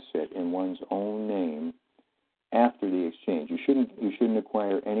an asset in one's own name after the exchange, you shouldn't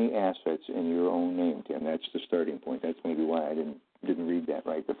acquire any assets in your own name, Tim. That's the starting point. That's maybe why I didn't read that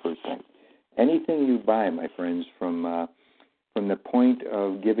right the first time. Anything you buy, my friends, from the point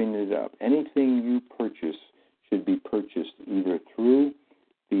of giving it up, anything you purchase should be purchased either through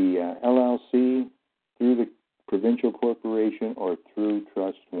the LLC, through the provincial corporation, or through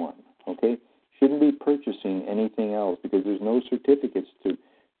Trust One. Okay? Shouldn't be purchasing anything else, because there's no certificates to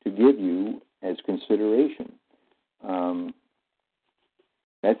give you as consideration.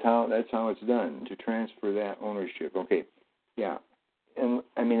 That's how it's done, to transfer that ownership. Okay, yeah. And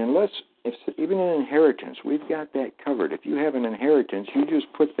I mean, even an inheritance, we've got that covered. If you have an inheritance, you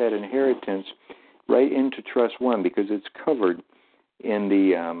just put that inheritance right into Trust One, because it's covered in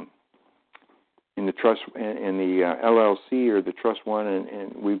the trust, in the LLC or the Trust One,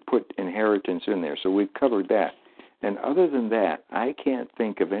 and we put inheritance in there. So we've covered that. And other than that, I can't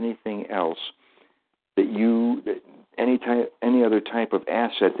think of anything else any other type of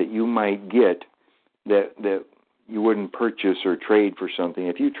asset that you might get that you wouldn't purchase or trade for something.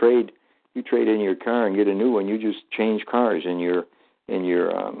 If you trade in your car and get a new one, you just change cars in your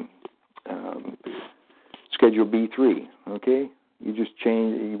Schedule B3. Okay, you just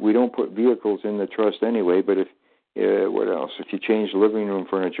change. We don't put vehicles in the trust anyway. But what else? If you change living room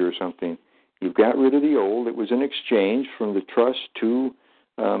furniture or something, you've got rid of the old. It was an exchange from the trust to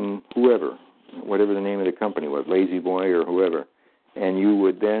whoever, whatever the name of the company was, Lazy Boy or whoever, and you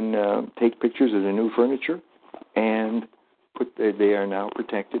would then take pictures of the new furniture and they are now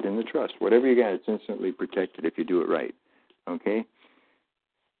protected in the trust. Whatever you got, it's instantly protected if you do it right. Okay?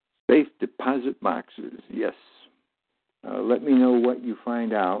 Safe deposit boxes, yes. Let me know what you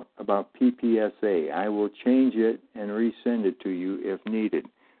find out about PPSA. I will change it and resend it to you if needed.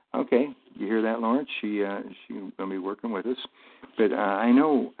 Okay, you hear that, Lawrence? She's going to be working with us. But I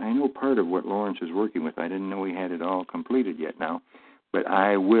know part of what Lawrence is working with. I didn't know he had it all completed yet now. But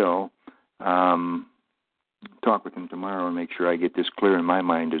I will talk with him tomorrow and make sure I get this clear in my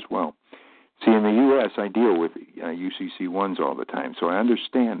mind as well. See, in the U.S., I deal with UCC1s all the time, so I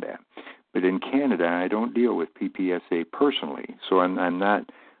understand that. But in Canada, I don't deal with PPSA personally, so I'm not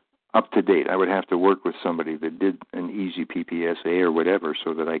up to date. I would have to work with somebody that did an easy PPSA or whatever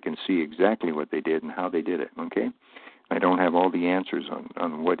so that I can see exactly what they did and how they did it, okay? I don't have all the answers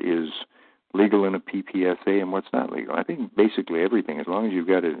on what is legal in a PPSA and what's not legal. I think basically everything, as long as you've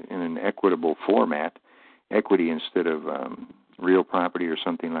got it in an equitable format, equity instead of real property or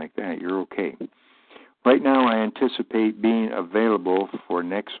something like that, you're okay. Right now, I anticipate being available for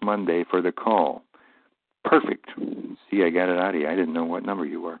next Monday for the call. Perfect. See, I got it out of you. I didn't know what number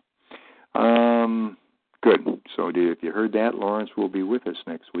you were. Good. So if you heard that, Lawrence will be with us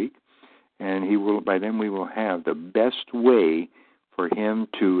next week, and he will. By then, we will have the best way for him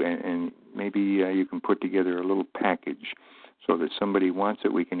to, and maybe you can put together a little package so that somebody wants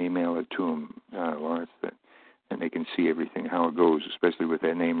it, we can email it to him, Lawrence, and they can see everything, how it goes, especially with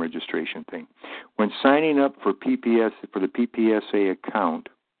that name registration thing. When signing up for the PPSA account,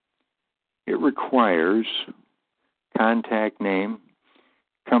 it requires contact name,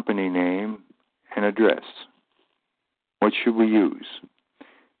 company name, and address. What should we use?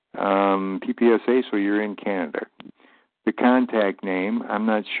 PPSA, so you're in Canada. The contact name, I'm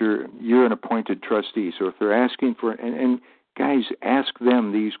not sure. You're an appointed trustee, so if they're asking for, and guys, ask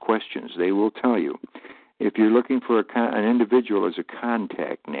them these questions. They will tell you. If you're looking for an individual as a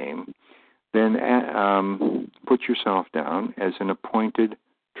contact name, then put yourself down as an appointed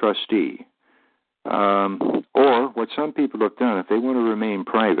trustee. Or what some people have done, if they want to remain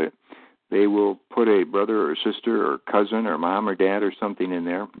private, they will put a brother or sister or cousin or mom or dad or something in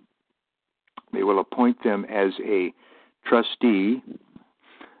there. They will appoint them as a trustee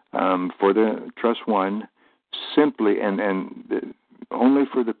for the Trust One, simply and only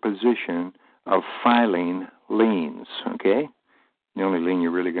for the position of filing liens, okay? The only lien you're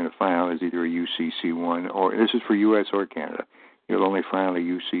really going to file is either a UCC1, or this is for U.S. or Canada. You'll only file a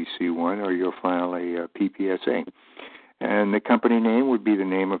UCC1 or you'll file a PPSA. And the company name would be the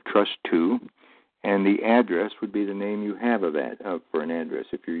name of Trust 2, and the address would be the name you have of that for an address.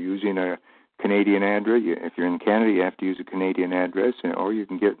 If you're using a Canadian address, if you're in Canada, you have to use a Canadian address, or you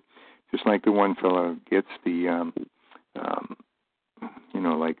can get, just like the one fellow gets the,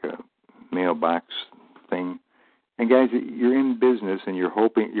 like a mailbox thing. And guys, you're in business and you're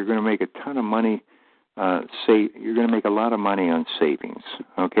hoping you're going to make a ton of money. You're going to make a lot of money on savings.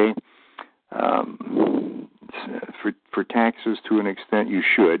 Okay, for taxes to an extent you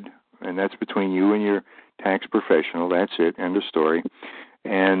should, and that's between you and your tax professional. That's it. End of story.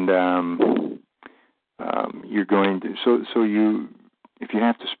 And you're going to if you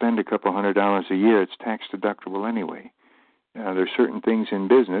have to spend a couple $100 a year, it's tax deductible anyway. There's certain things in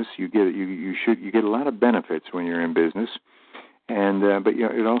business you get a lot of benefits when you're in business, and but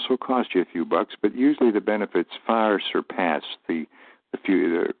it also costs you a few bucks. But usually the benefits far surpass the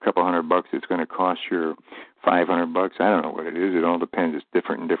couple $100 it's going to cost you, $500. I don't know what it is. It all depends. It's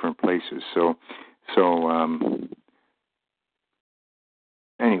different in different places. So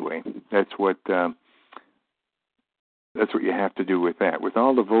anyway, that's what you have to do with that. With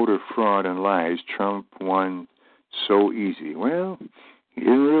all the voter fraud and lies, Trump won so easy. Well, he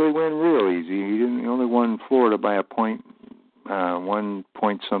didn't really win real easy. He only won Florida by a point, 1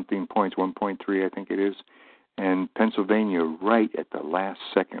 point something points, 1.3 I think it is, and Pennsylvania right at the last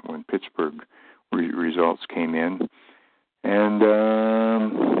second when Pittsburgh results came in. And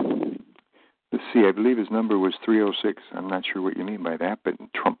let's see, I believe his number was 306. I'm not sure what you mean by that, but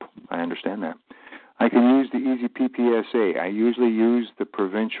Trump, I understand that. I can use the Easy PPSA. I usually use the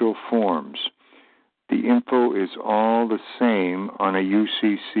provincial forms. The info is all the same on a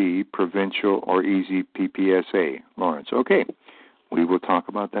UCC, provincial, or Easy PPSA. Lawrence, okay. We will talk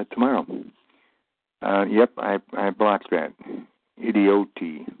about that tomorrow. Yep, I blocked that.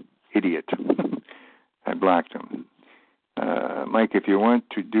 Idiot. I blocked him. Mike, if you want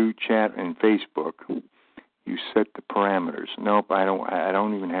to do chat and Facebook, you set the parameters. Nope, I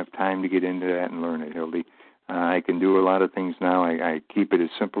don't even have time to get into that and learn it, Hildy. I can do a lot of things now. I keep it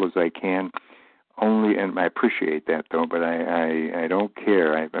as simple as I can. And I appreciate that, though, but I don't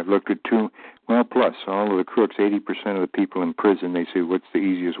care. I've looked at plus all of the crooks, 80% of the people in prison, they say, what's the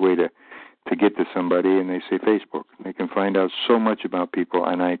easiest way to get to somebody? And they say Facebook. They can find out so much about people,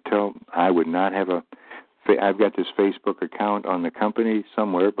 and I would not have I've got this Facebook account on the company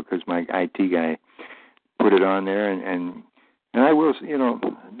somewhere because my IT guy put it on there, and I will,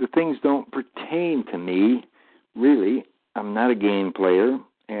 the things don't pertain to me, really. I'm not a game player.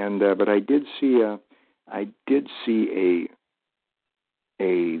 And but I did see a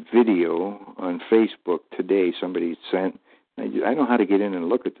video on Facebook today. Somebody sent. I know how to get in and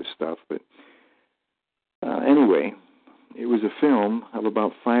look at the stuff, but anyway, it was a film of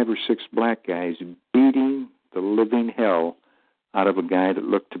about 5 or 6 black guys beating the living hell out of a guy that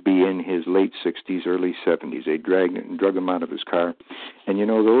looked to be in his late 60s, early 70s. They drug him out of his car. And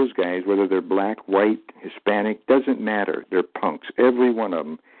those guys, whether they're black, white, Hispanic, doesn't matter. They're punks, every one of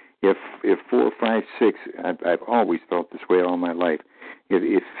them. If 4, 5, 6, I've always felt this way all my life.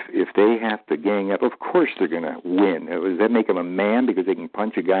 If they have to gang up, of course they're going to win. Does that make them a man because they can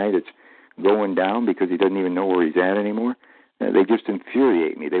punch a guy that's going down because he doesn't even know where he's at anymore? They just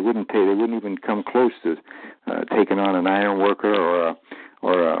infuriate me. They wouldn't even come close to taking on an iron worker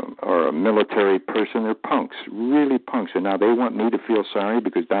or a military person. They're punks, really punks. And now they want me to feel sorry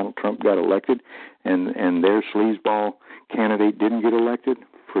because Donald Trump got elected and their sleazeball candidate didn't get elected.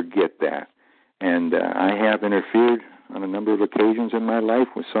 Forget that. And I have interfered on a number of occasions in my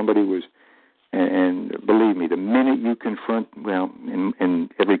life when somebody was, and believe me, the minute you confront, in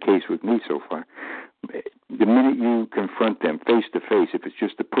every case with me so far, the minute you confront them face to face, if it's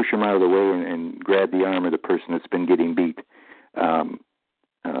just to push them out of the way and grab the arm of the person that's been getting beat,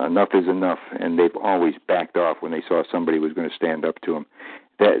 enough is enough, and they've always backed off when they saw somebody was going to stand up to them.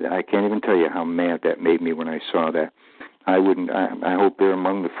 That I can't even tell you how mad that made me when I saw that. I hope they're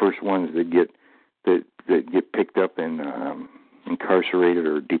among the first ones that get picked up and incarcerated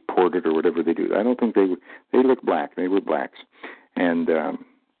or deported or whatever they do. I don't think they look black. They were blacks, and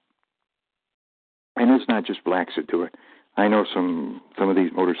it's not just blacks that do it. I know some of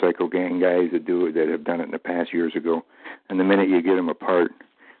these motorcycle gang guys that do it, that have done it in the past years ago. And the minute you get them apart,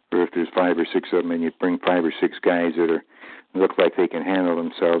 or if there's 5 or 6 of them, and you bring 5 or 6 guys that look like they can handle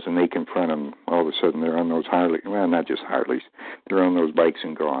themselves, and they confront them, all of a sudden they're on those Harleys. Well, not just Harleys. They're on those bikes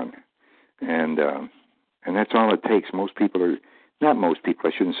and gone. And that's all it takes. Most people are, not most people,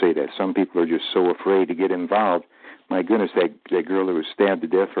 I shouldn't say that. Some people are just so afraid to get involved. My goodness, that girl that was stabbed to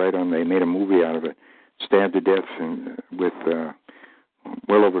death they made a movie out of it, stabbed to death with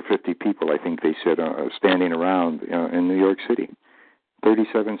well over 50 people, I think they said, standing around in New York City.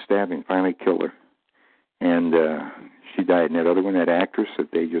 37 stabbing, finally killed her. And she died. And that other one, that actress,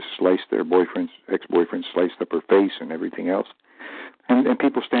 that they just sliced their ex-boyfriend sliced up her face and everything else. And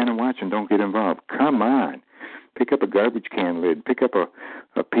people stand and watch and don't get involved. Come on. Pick up a garbage can lid. Pick up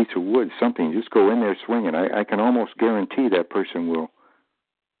a piece of wood, something. Just go in there swinging. I can almost guarantee that person will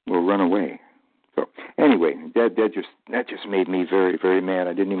run away. So anyway, that just made me very, very mad.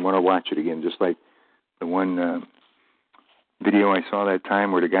 I didn't even want to watch it again, just like the one video I saw that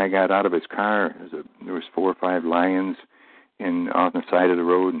time where the guy got out of his car. There was 4 or 5 lions on the side of the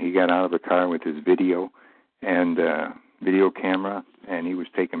road, and he got out of the car with his video camera, and he was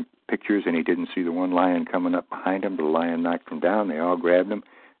taking pictures, and he didn't see the one lion coming up behind him. The lion knocked him down. They all grabbed him,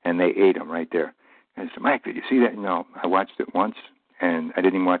 and they ate him right there. And I said, Mike, did you see that? No, I watched it once, and I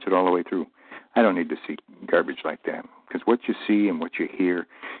didn't even watch it all the way through. I don't need to see garbage like that, because what you see and what you hear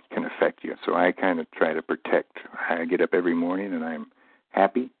can affect you. So I kind of try to protect. I get up every morning, and I'm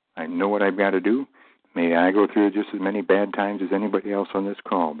happy. I know what I've got to do. May I go through just as many bad times as anybody else on this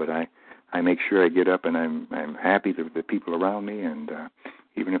call, but I make sure I get up, and I'm happy with the people around me, and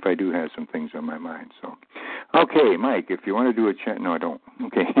even if I do have some things on my mind. So, okay, Mike, if you want to do a chat, no, I don't.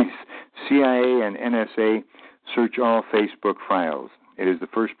 Okay, CIA and NSA search all Facebook files. It is the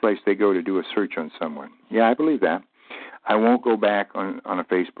first place they go to do a search on someone. Yeah, I believe that. I won't go back on a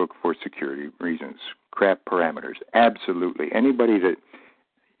Facebook for security reasons. Crap parameters. Absolutely. Anybody that,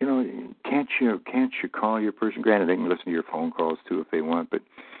 can't you call your person? Granted, they can listen to your phone calls too if they want, but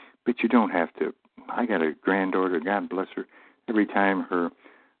you don't have to. I got a granddaughter, God bless her. Every time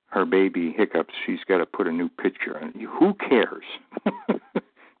her baby hiccups, she's got to put a new picture on. Who cares?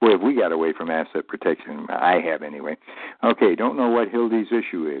 Well, we got away from asset protection. I have anyway. Okay, don't know what Hildy's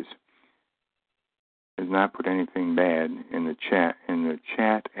issue is. Has not put anything bad in the chat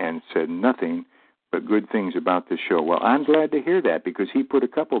and said nothing but good things about the show. Well, I'm glad to hear that, because he put a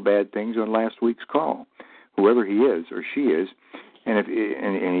couple bad things on last week's call, whoever he is or she is, and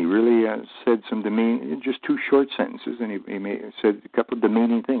he really said some just 2 short sentences, and he said a couple of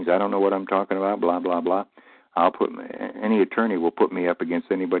demeaning things. I don't know what I'm talking about, blah, blah, blah. Any attorney will put me up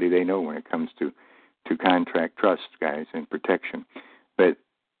against anybody they know when it comes to contract trust, guys, and protection. But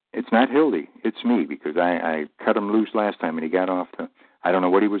it's not Hildy, it's me, because I cut him loose last time and he got off I don't know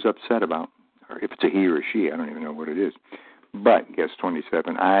what he was upset about, or if it's a he or a she, I don't even know what it is. But, guest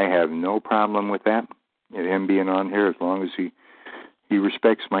 27, I have no problem with that, and him being on here, as long as he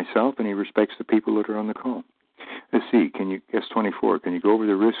respects myself and he respects the people that are on the call. Let's see, guest 24, can you go over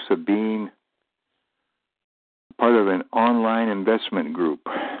the risks of being part of an online investment group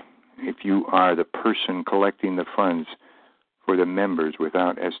if you are the person collecting the funds for the members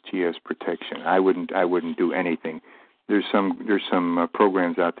without STS protection? I wouldn't do anything. There's some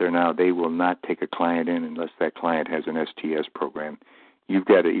programs out there now. They will not take a client in unless that client has an STS program. You've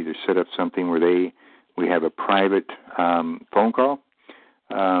got to either set up something where we have a private phone call,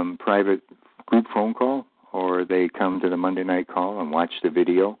 private group phone call, or they come to the Monday night call and watch the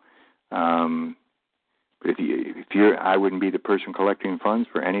video. But if you're, I wouldn't be the person collecting funds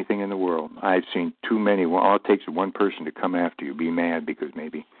for anything in the world. I've seen too many. Well, all it takes is one person to come after you, be mad because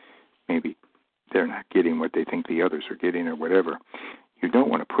maybe they're not getting what they think the others are getting or whatever. You don't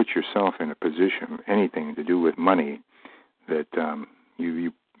want to put yourself in a position, anything to do with money, that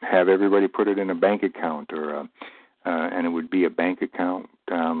you have everybody put it in a bank account, or and it would be a bank account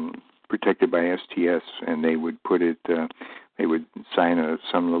protected by STS, and they would put it. They would sign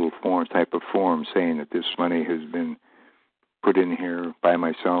some little type of form saying that this money has been put in here by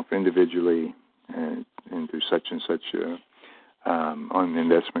myself individually into such and such on the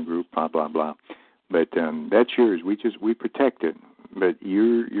investment group, blah blah blah. But that's yours. We protect it. But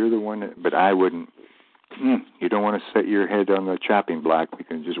you're the one that. But I wouldn't. You don't want to set your head on the chopping block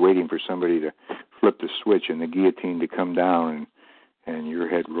because just waiting for somebody to flip the switch and the guillotine to come down and your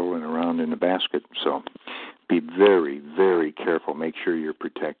head rolling around in the basket. So be very, very careful. Make sure you're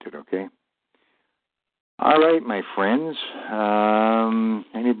protected, okay? All right, my friends.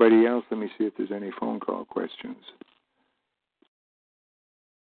 Anybody else? Let me see if there's any phone call questions.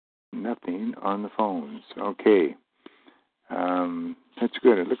 Nothing on the phones. Okay. That's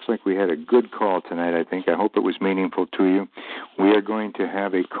good. It looks like we had a good call tonight, I think. I hope it was meaningful to you. We are going to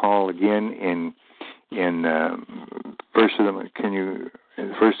have a call again in first of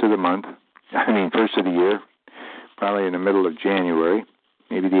the month. I mean, first of the year, probably in the middle of January,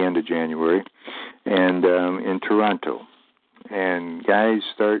 maybe the end of January, and in Toronto. And guys,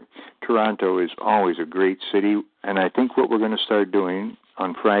 Toronto is always a great city, and I think what we're going to start doing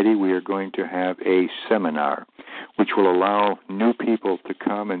on Friday, we are going to have a seminar, which will allow new people to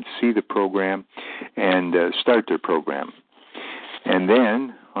come and see the program and start their program. And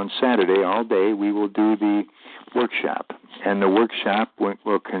then on Saturday, all day, we will do the workshop. And the workshop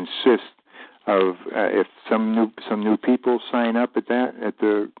will consist of if some new people sign up at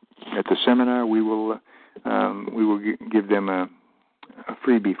the seminar, we will give them a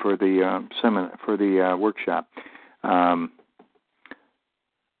freebie for the seminar for the workshop. Yeah,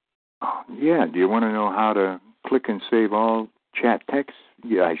 do you want to know how to click and save all chat text?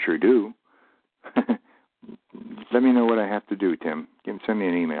 Yeah, I sure do. Let me know what I have to do, Tim. Send me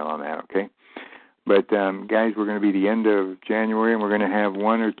an email on that, okay? But, guys, we're going to be the end of January, and we're going to have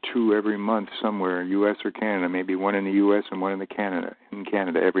one or two every month somewhere, U.S. or Canada, maybe one in the U.S. and one in Canada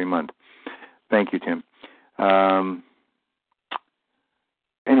every month. Thank you, Tim.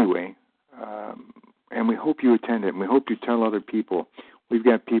 Anyway, and we hope you attend it, and we hope you tell other people. We've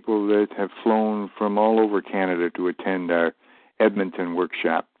got people that have flown from all over Canada to attend our Edmonton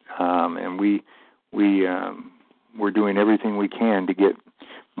workshop, and we're doing everything we can to get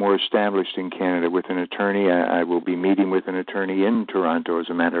more established in Canada with an attorney. I will be meeting with an attorney in Toronto, as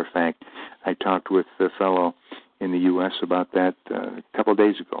a matter of fact. I talked with a fellow in the U.S. about that a couple of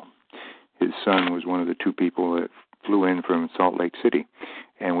days ago. His son was one of the two people that flew in from Salt Lake City,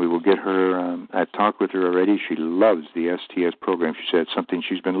 and we will get her. I've talked with her already. She loves the STS program. She said it's something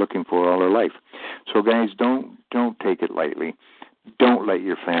she's been looking for all her life. So, guys, don't take it lightly. Don't let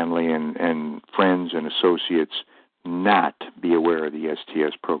your family and friends and associates not be aware of the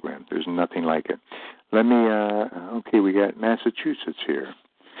STS program. There's nothing like it. Let me, okay, we got Massachusetts here.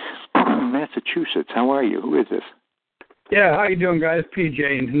 Massachusetts, how are you? Who is this? Yeah, how you doing, guys?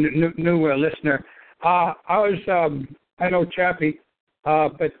 PJ, new listener. I know Chappie,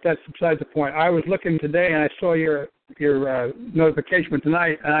 but that's beside the point. I was looking today, and I saw your notification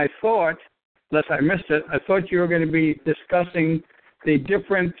tonight, and I thought, unless I missed it, I thought you were going to be discussing the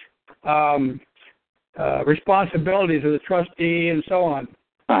different responsibilities of the trustee and so on.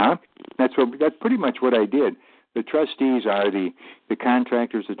 That's pretty much what I did. The trustees are the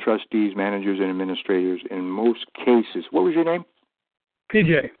contractors, the trustees, managers, and administrators in most cases. What was your name?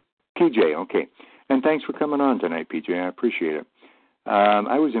 PJ. PJ, okay. And thanks for coming on tonight, PJ. I appreciate it.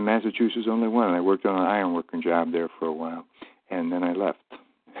 I was in Massachusetts only one. I worked on an ironworking job there for a while, and then I left.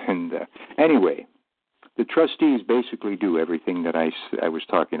 And anyway, the trustees basically do everything that I was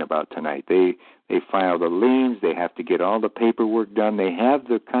talking about tonight. They file the liens. They have to get all the paperwork done. They have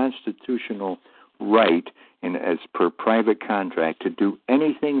the constitutional right, as per private contract, to do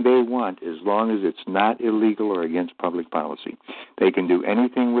anything they want as long as it's not illegal or against public policy. They can do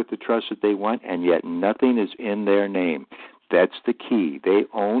anything with the trust that they want, and yet nothing is in their name. That's the key. They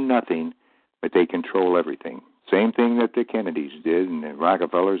own nothing, but they control everything. Same thing that the Kennedys did, and the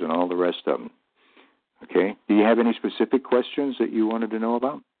Rockefellers, and all the rest of them. Okay? Do you have any specific questions that you wanted to know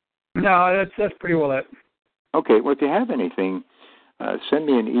about? No, that's pretty well it. Okay. Well, if you have anything, send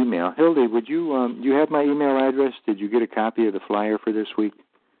me an email. Hildy, would you you have my email address? Did you get a copy of the flyer for this week,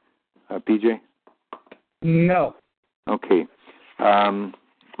 PJ? No. Okay.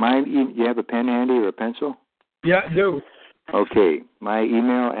 You have a pen handy or a pencil? Yeah, I do. Okay. My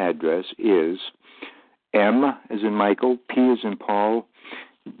email address is M as in Michael, P as in Paul,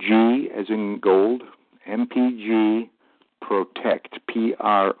 G as in gold, MPG Protect, PROTECT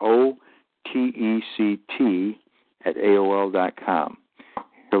at AOL.com.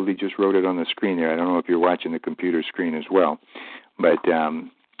 Hildy just wrote it on the screen there. I don't know if you're watching the computer screen as well. But,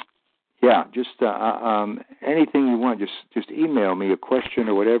 yeah, just anything you want. Just email me a question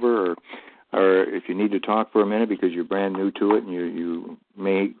or whatever, or if you need to talk for a minute because you're brand new to it and you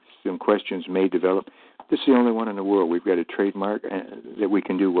some questions may develop. This is the only one in the world. We've got a trademark that we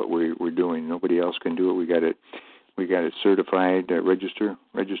can do what we're doing. Nobody else can do it. We got it certified, register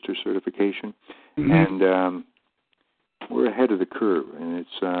certification, and we're ahead of the curve. And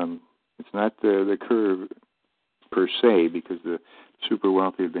it's not the curve per se, because the super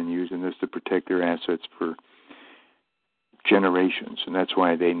wealthy have been using this to protect their assets for generations, and that's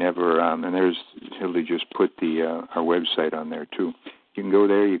why they never. And there's Hildy just put our website on there too. You can go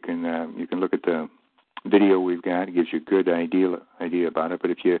there. You can look at the video we've got. It gives you a good idea about it. But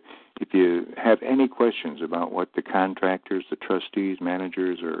if you have any questions about what the contractors, the trustees,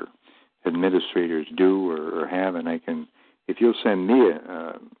 managers, or administrators do or have, and if you'll send me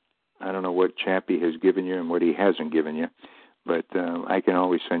I don't know what Chappie has given you and what he hasn't given you, but I can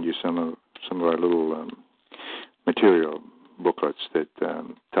always send you some of our little material booklets that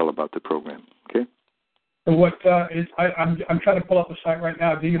tell about the program. Okay. And what I'm trying to pull up the site right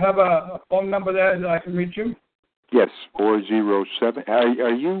now. Do you have a phone number there that I can reach you? Yes, 407. Are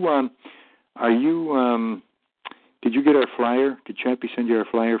you? Did you get our flyer? Did Chappie send you our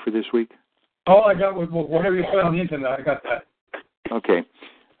flyer for this week? All I got was whatever you put on the internet. I got that. Okay.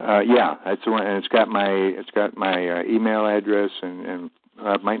 Yeah, that's the one, and it's got my email address, and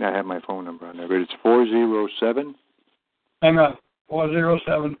it might not have my phone number on there, but it's 407. Hang on,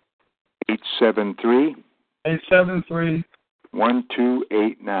 407 873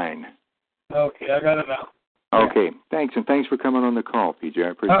 1289. Okay, I got it now. Okay, thanks, and thanks for coming on the call, PJ. I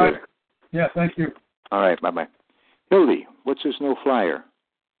appreciate it. Yeah, thank you. All right, bye-bye. Hildy, what's this no flyer?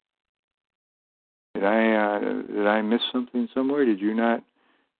 Did I miss something somewhere?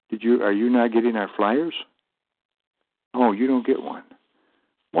 Are you not getting our flyers? Oh, you don't get one.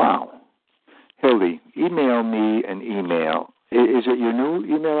 Wow. Hildy, email me an email. Is it your new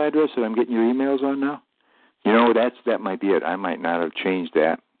email address that I'm getting your emails on now? You know, that might be it. I might not have changed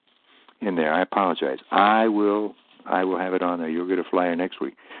that in there. I apologize. I will have it on there. You'll get a flyer next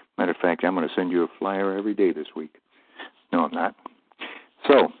week. Matter of fact, I'm going to send you a flyer every day this week. No, I'm not.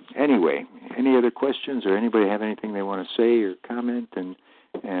 So, anyway, any other questions or anybody have anything they want to say or comment? And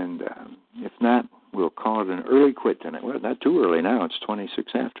if not, we'll call it an early quit tonight. Well, not too early now. It's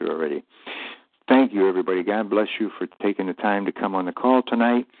 26 after already. Thank you, everybody. God bless you for taking the time to come on the call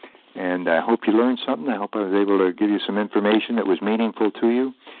tonight. And I hope you learned something. I hope I was able to give you some information that was meaningful to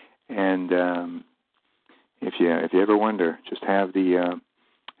you. And if you ever wonder, just have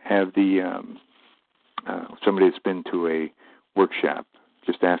somebody that's been to a workshop.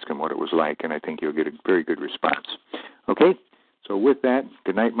 Just ask them what it was like, and I think you'll get a very good response. Okay? So with that,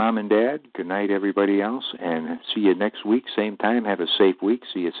 good night, Mom and Dad. Good night, everybody else, and see you next week, same time. Have a safe week.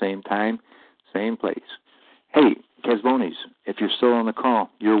 See you same time, same place. Hey, Casbonis, if you're still on the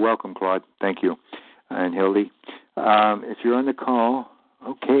call, you're welcome, Claude. Thank you. And Hildy. If you're on the call,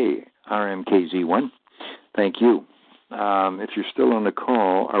 okay, RMKZ1, thank you. If you're still on the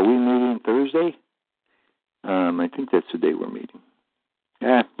call, are we meeting Thursday? I think that's the day we're meeting.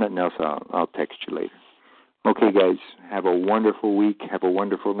 Nothing else. I'll text you later. Okay, guys, have a wonderful week. Have a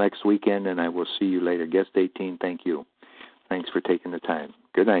wonderful next weekend, and I will see you later. Guest 18, thank you. Thanks for taking the time.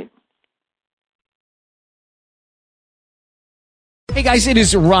 Good night. Hey guys, it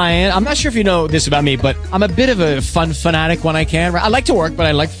is Ryan. I'm not sure if you know this about me, but I'm a bit of a fun fanatic when I can. I like to work, but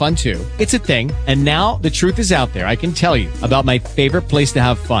I like fun too. It's a thing. And now the truth is out there. I can tell you about my favorite place to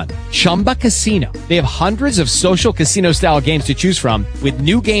have fun. Chumba Casino. They have hundreds of social casino style games to choose from with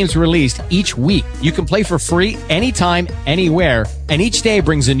new games released each week. You can play for free anytime, anywhere. And each day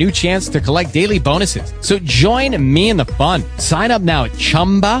brings a new chance to collect daily bonuses. So join me in the fun. Sign up now at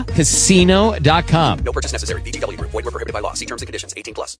ChumbaCasino.com. No purchase necessary. VGW Group. Void where prohibited by law. See terms and conditions. 18+.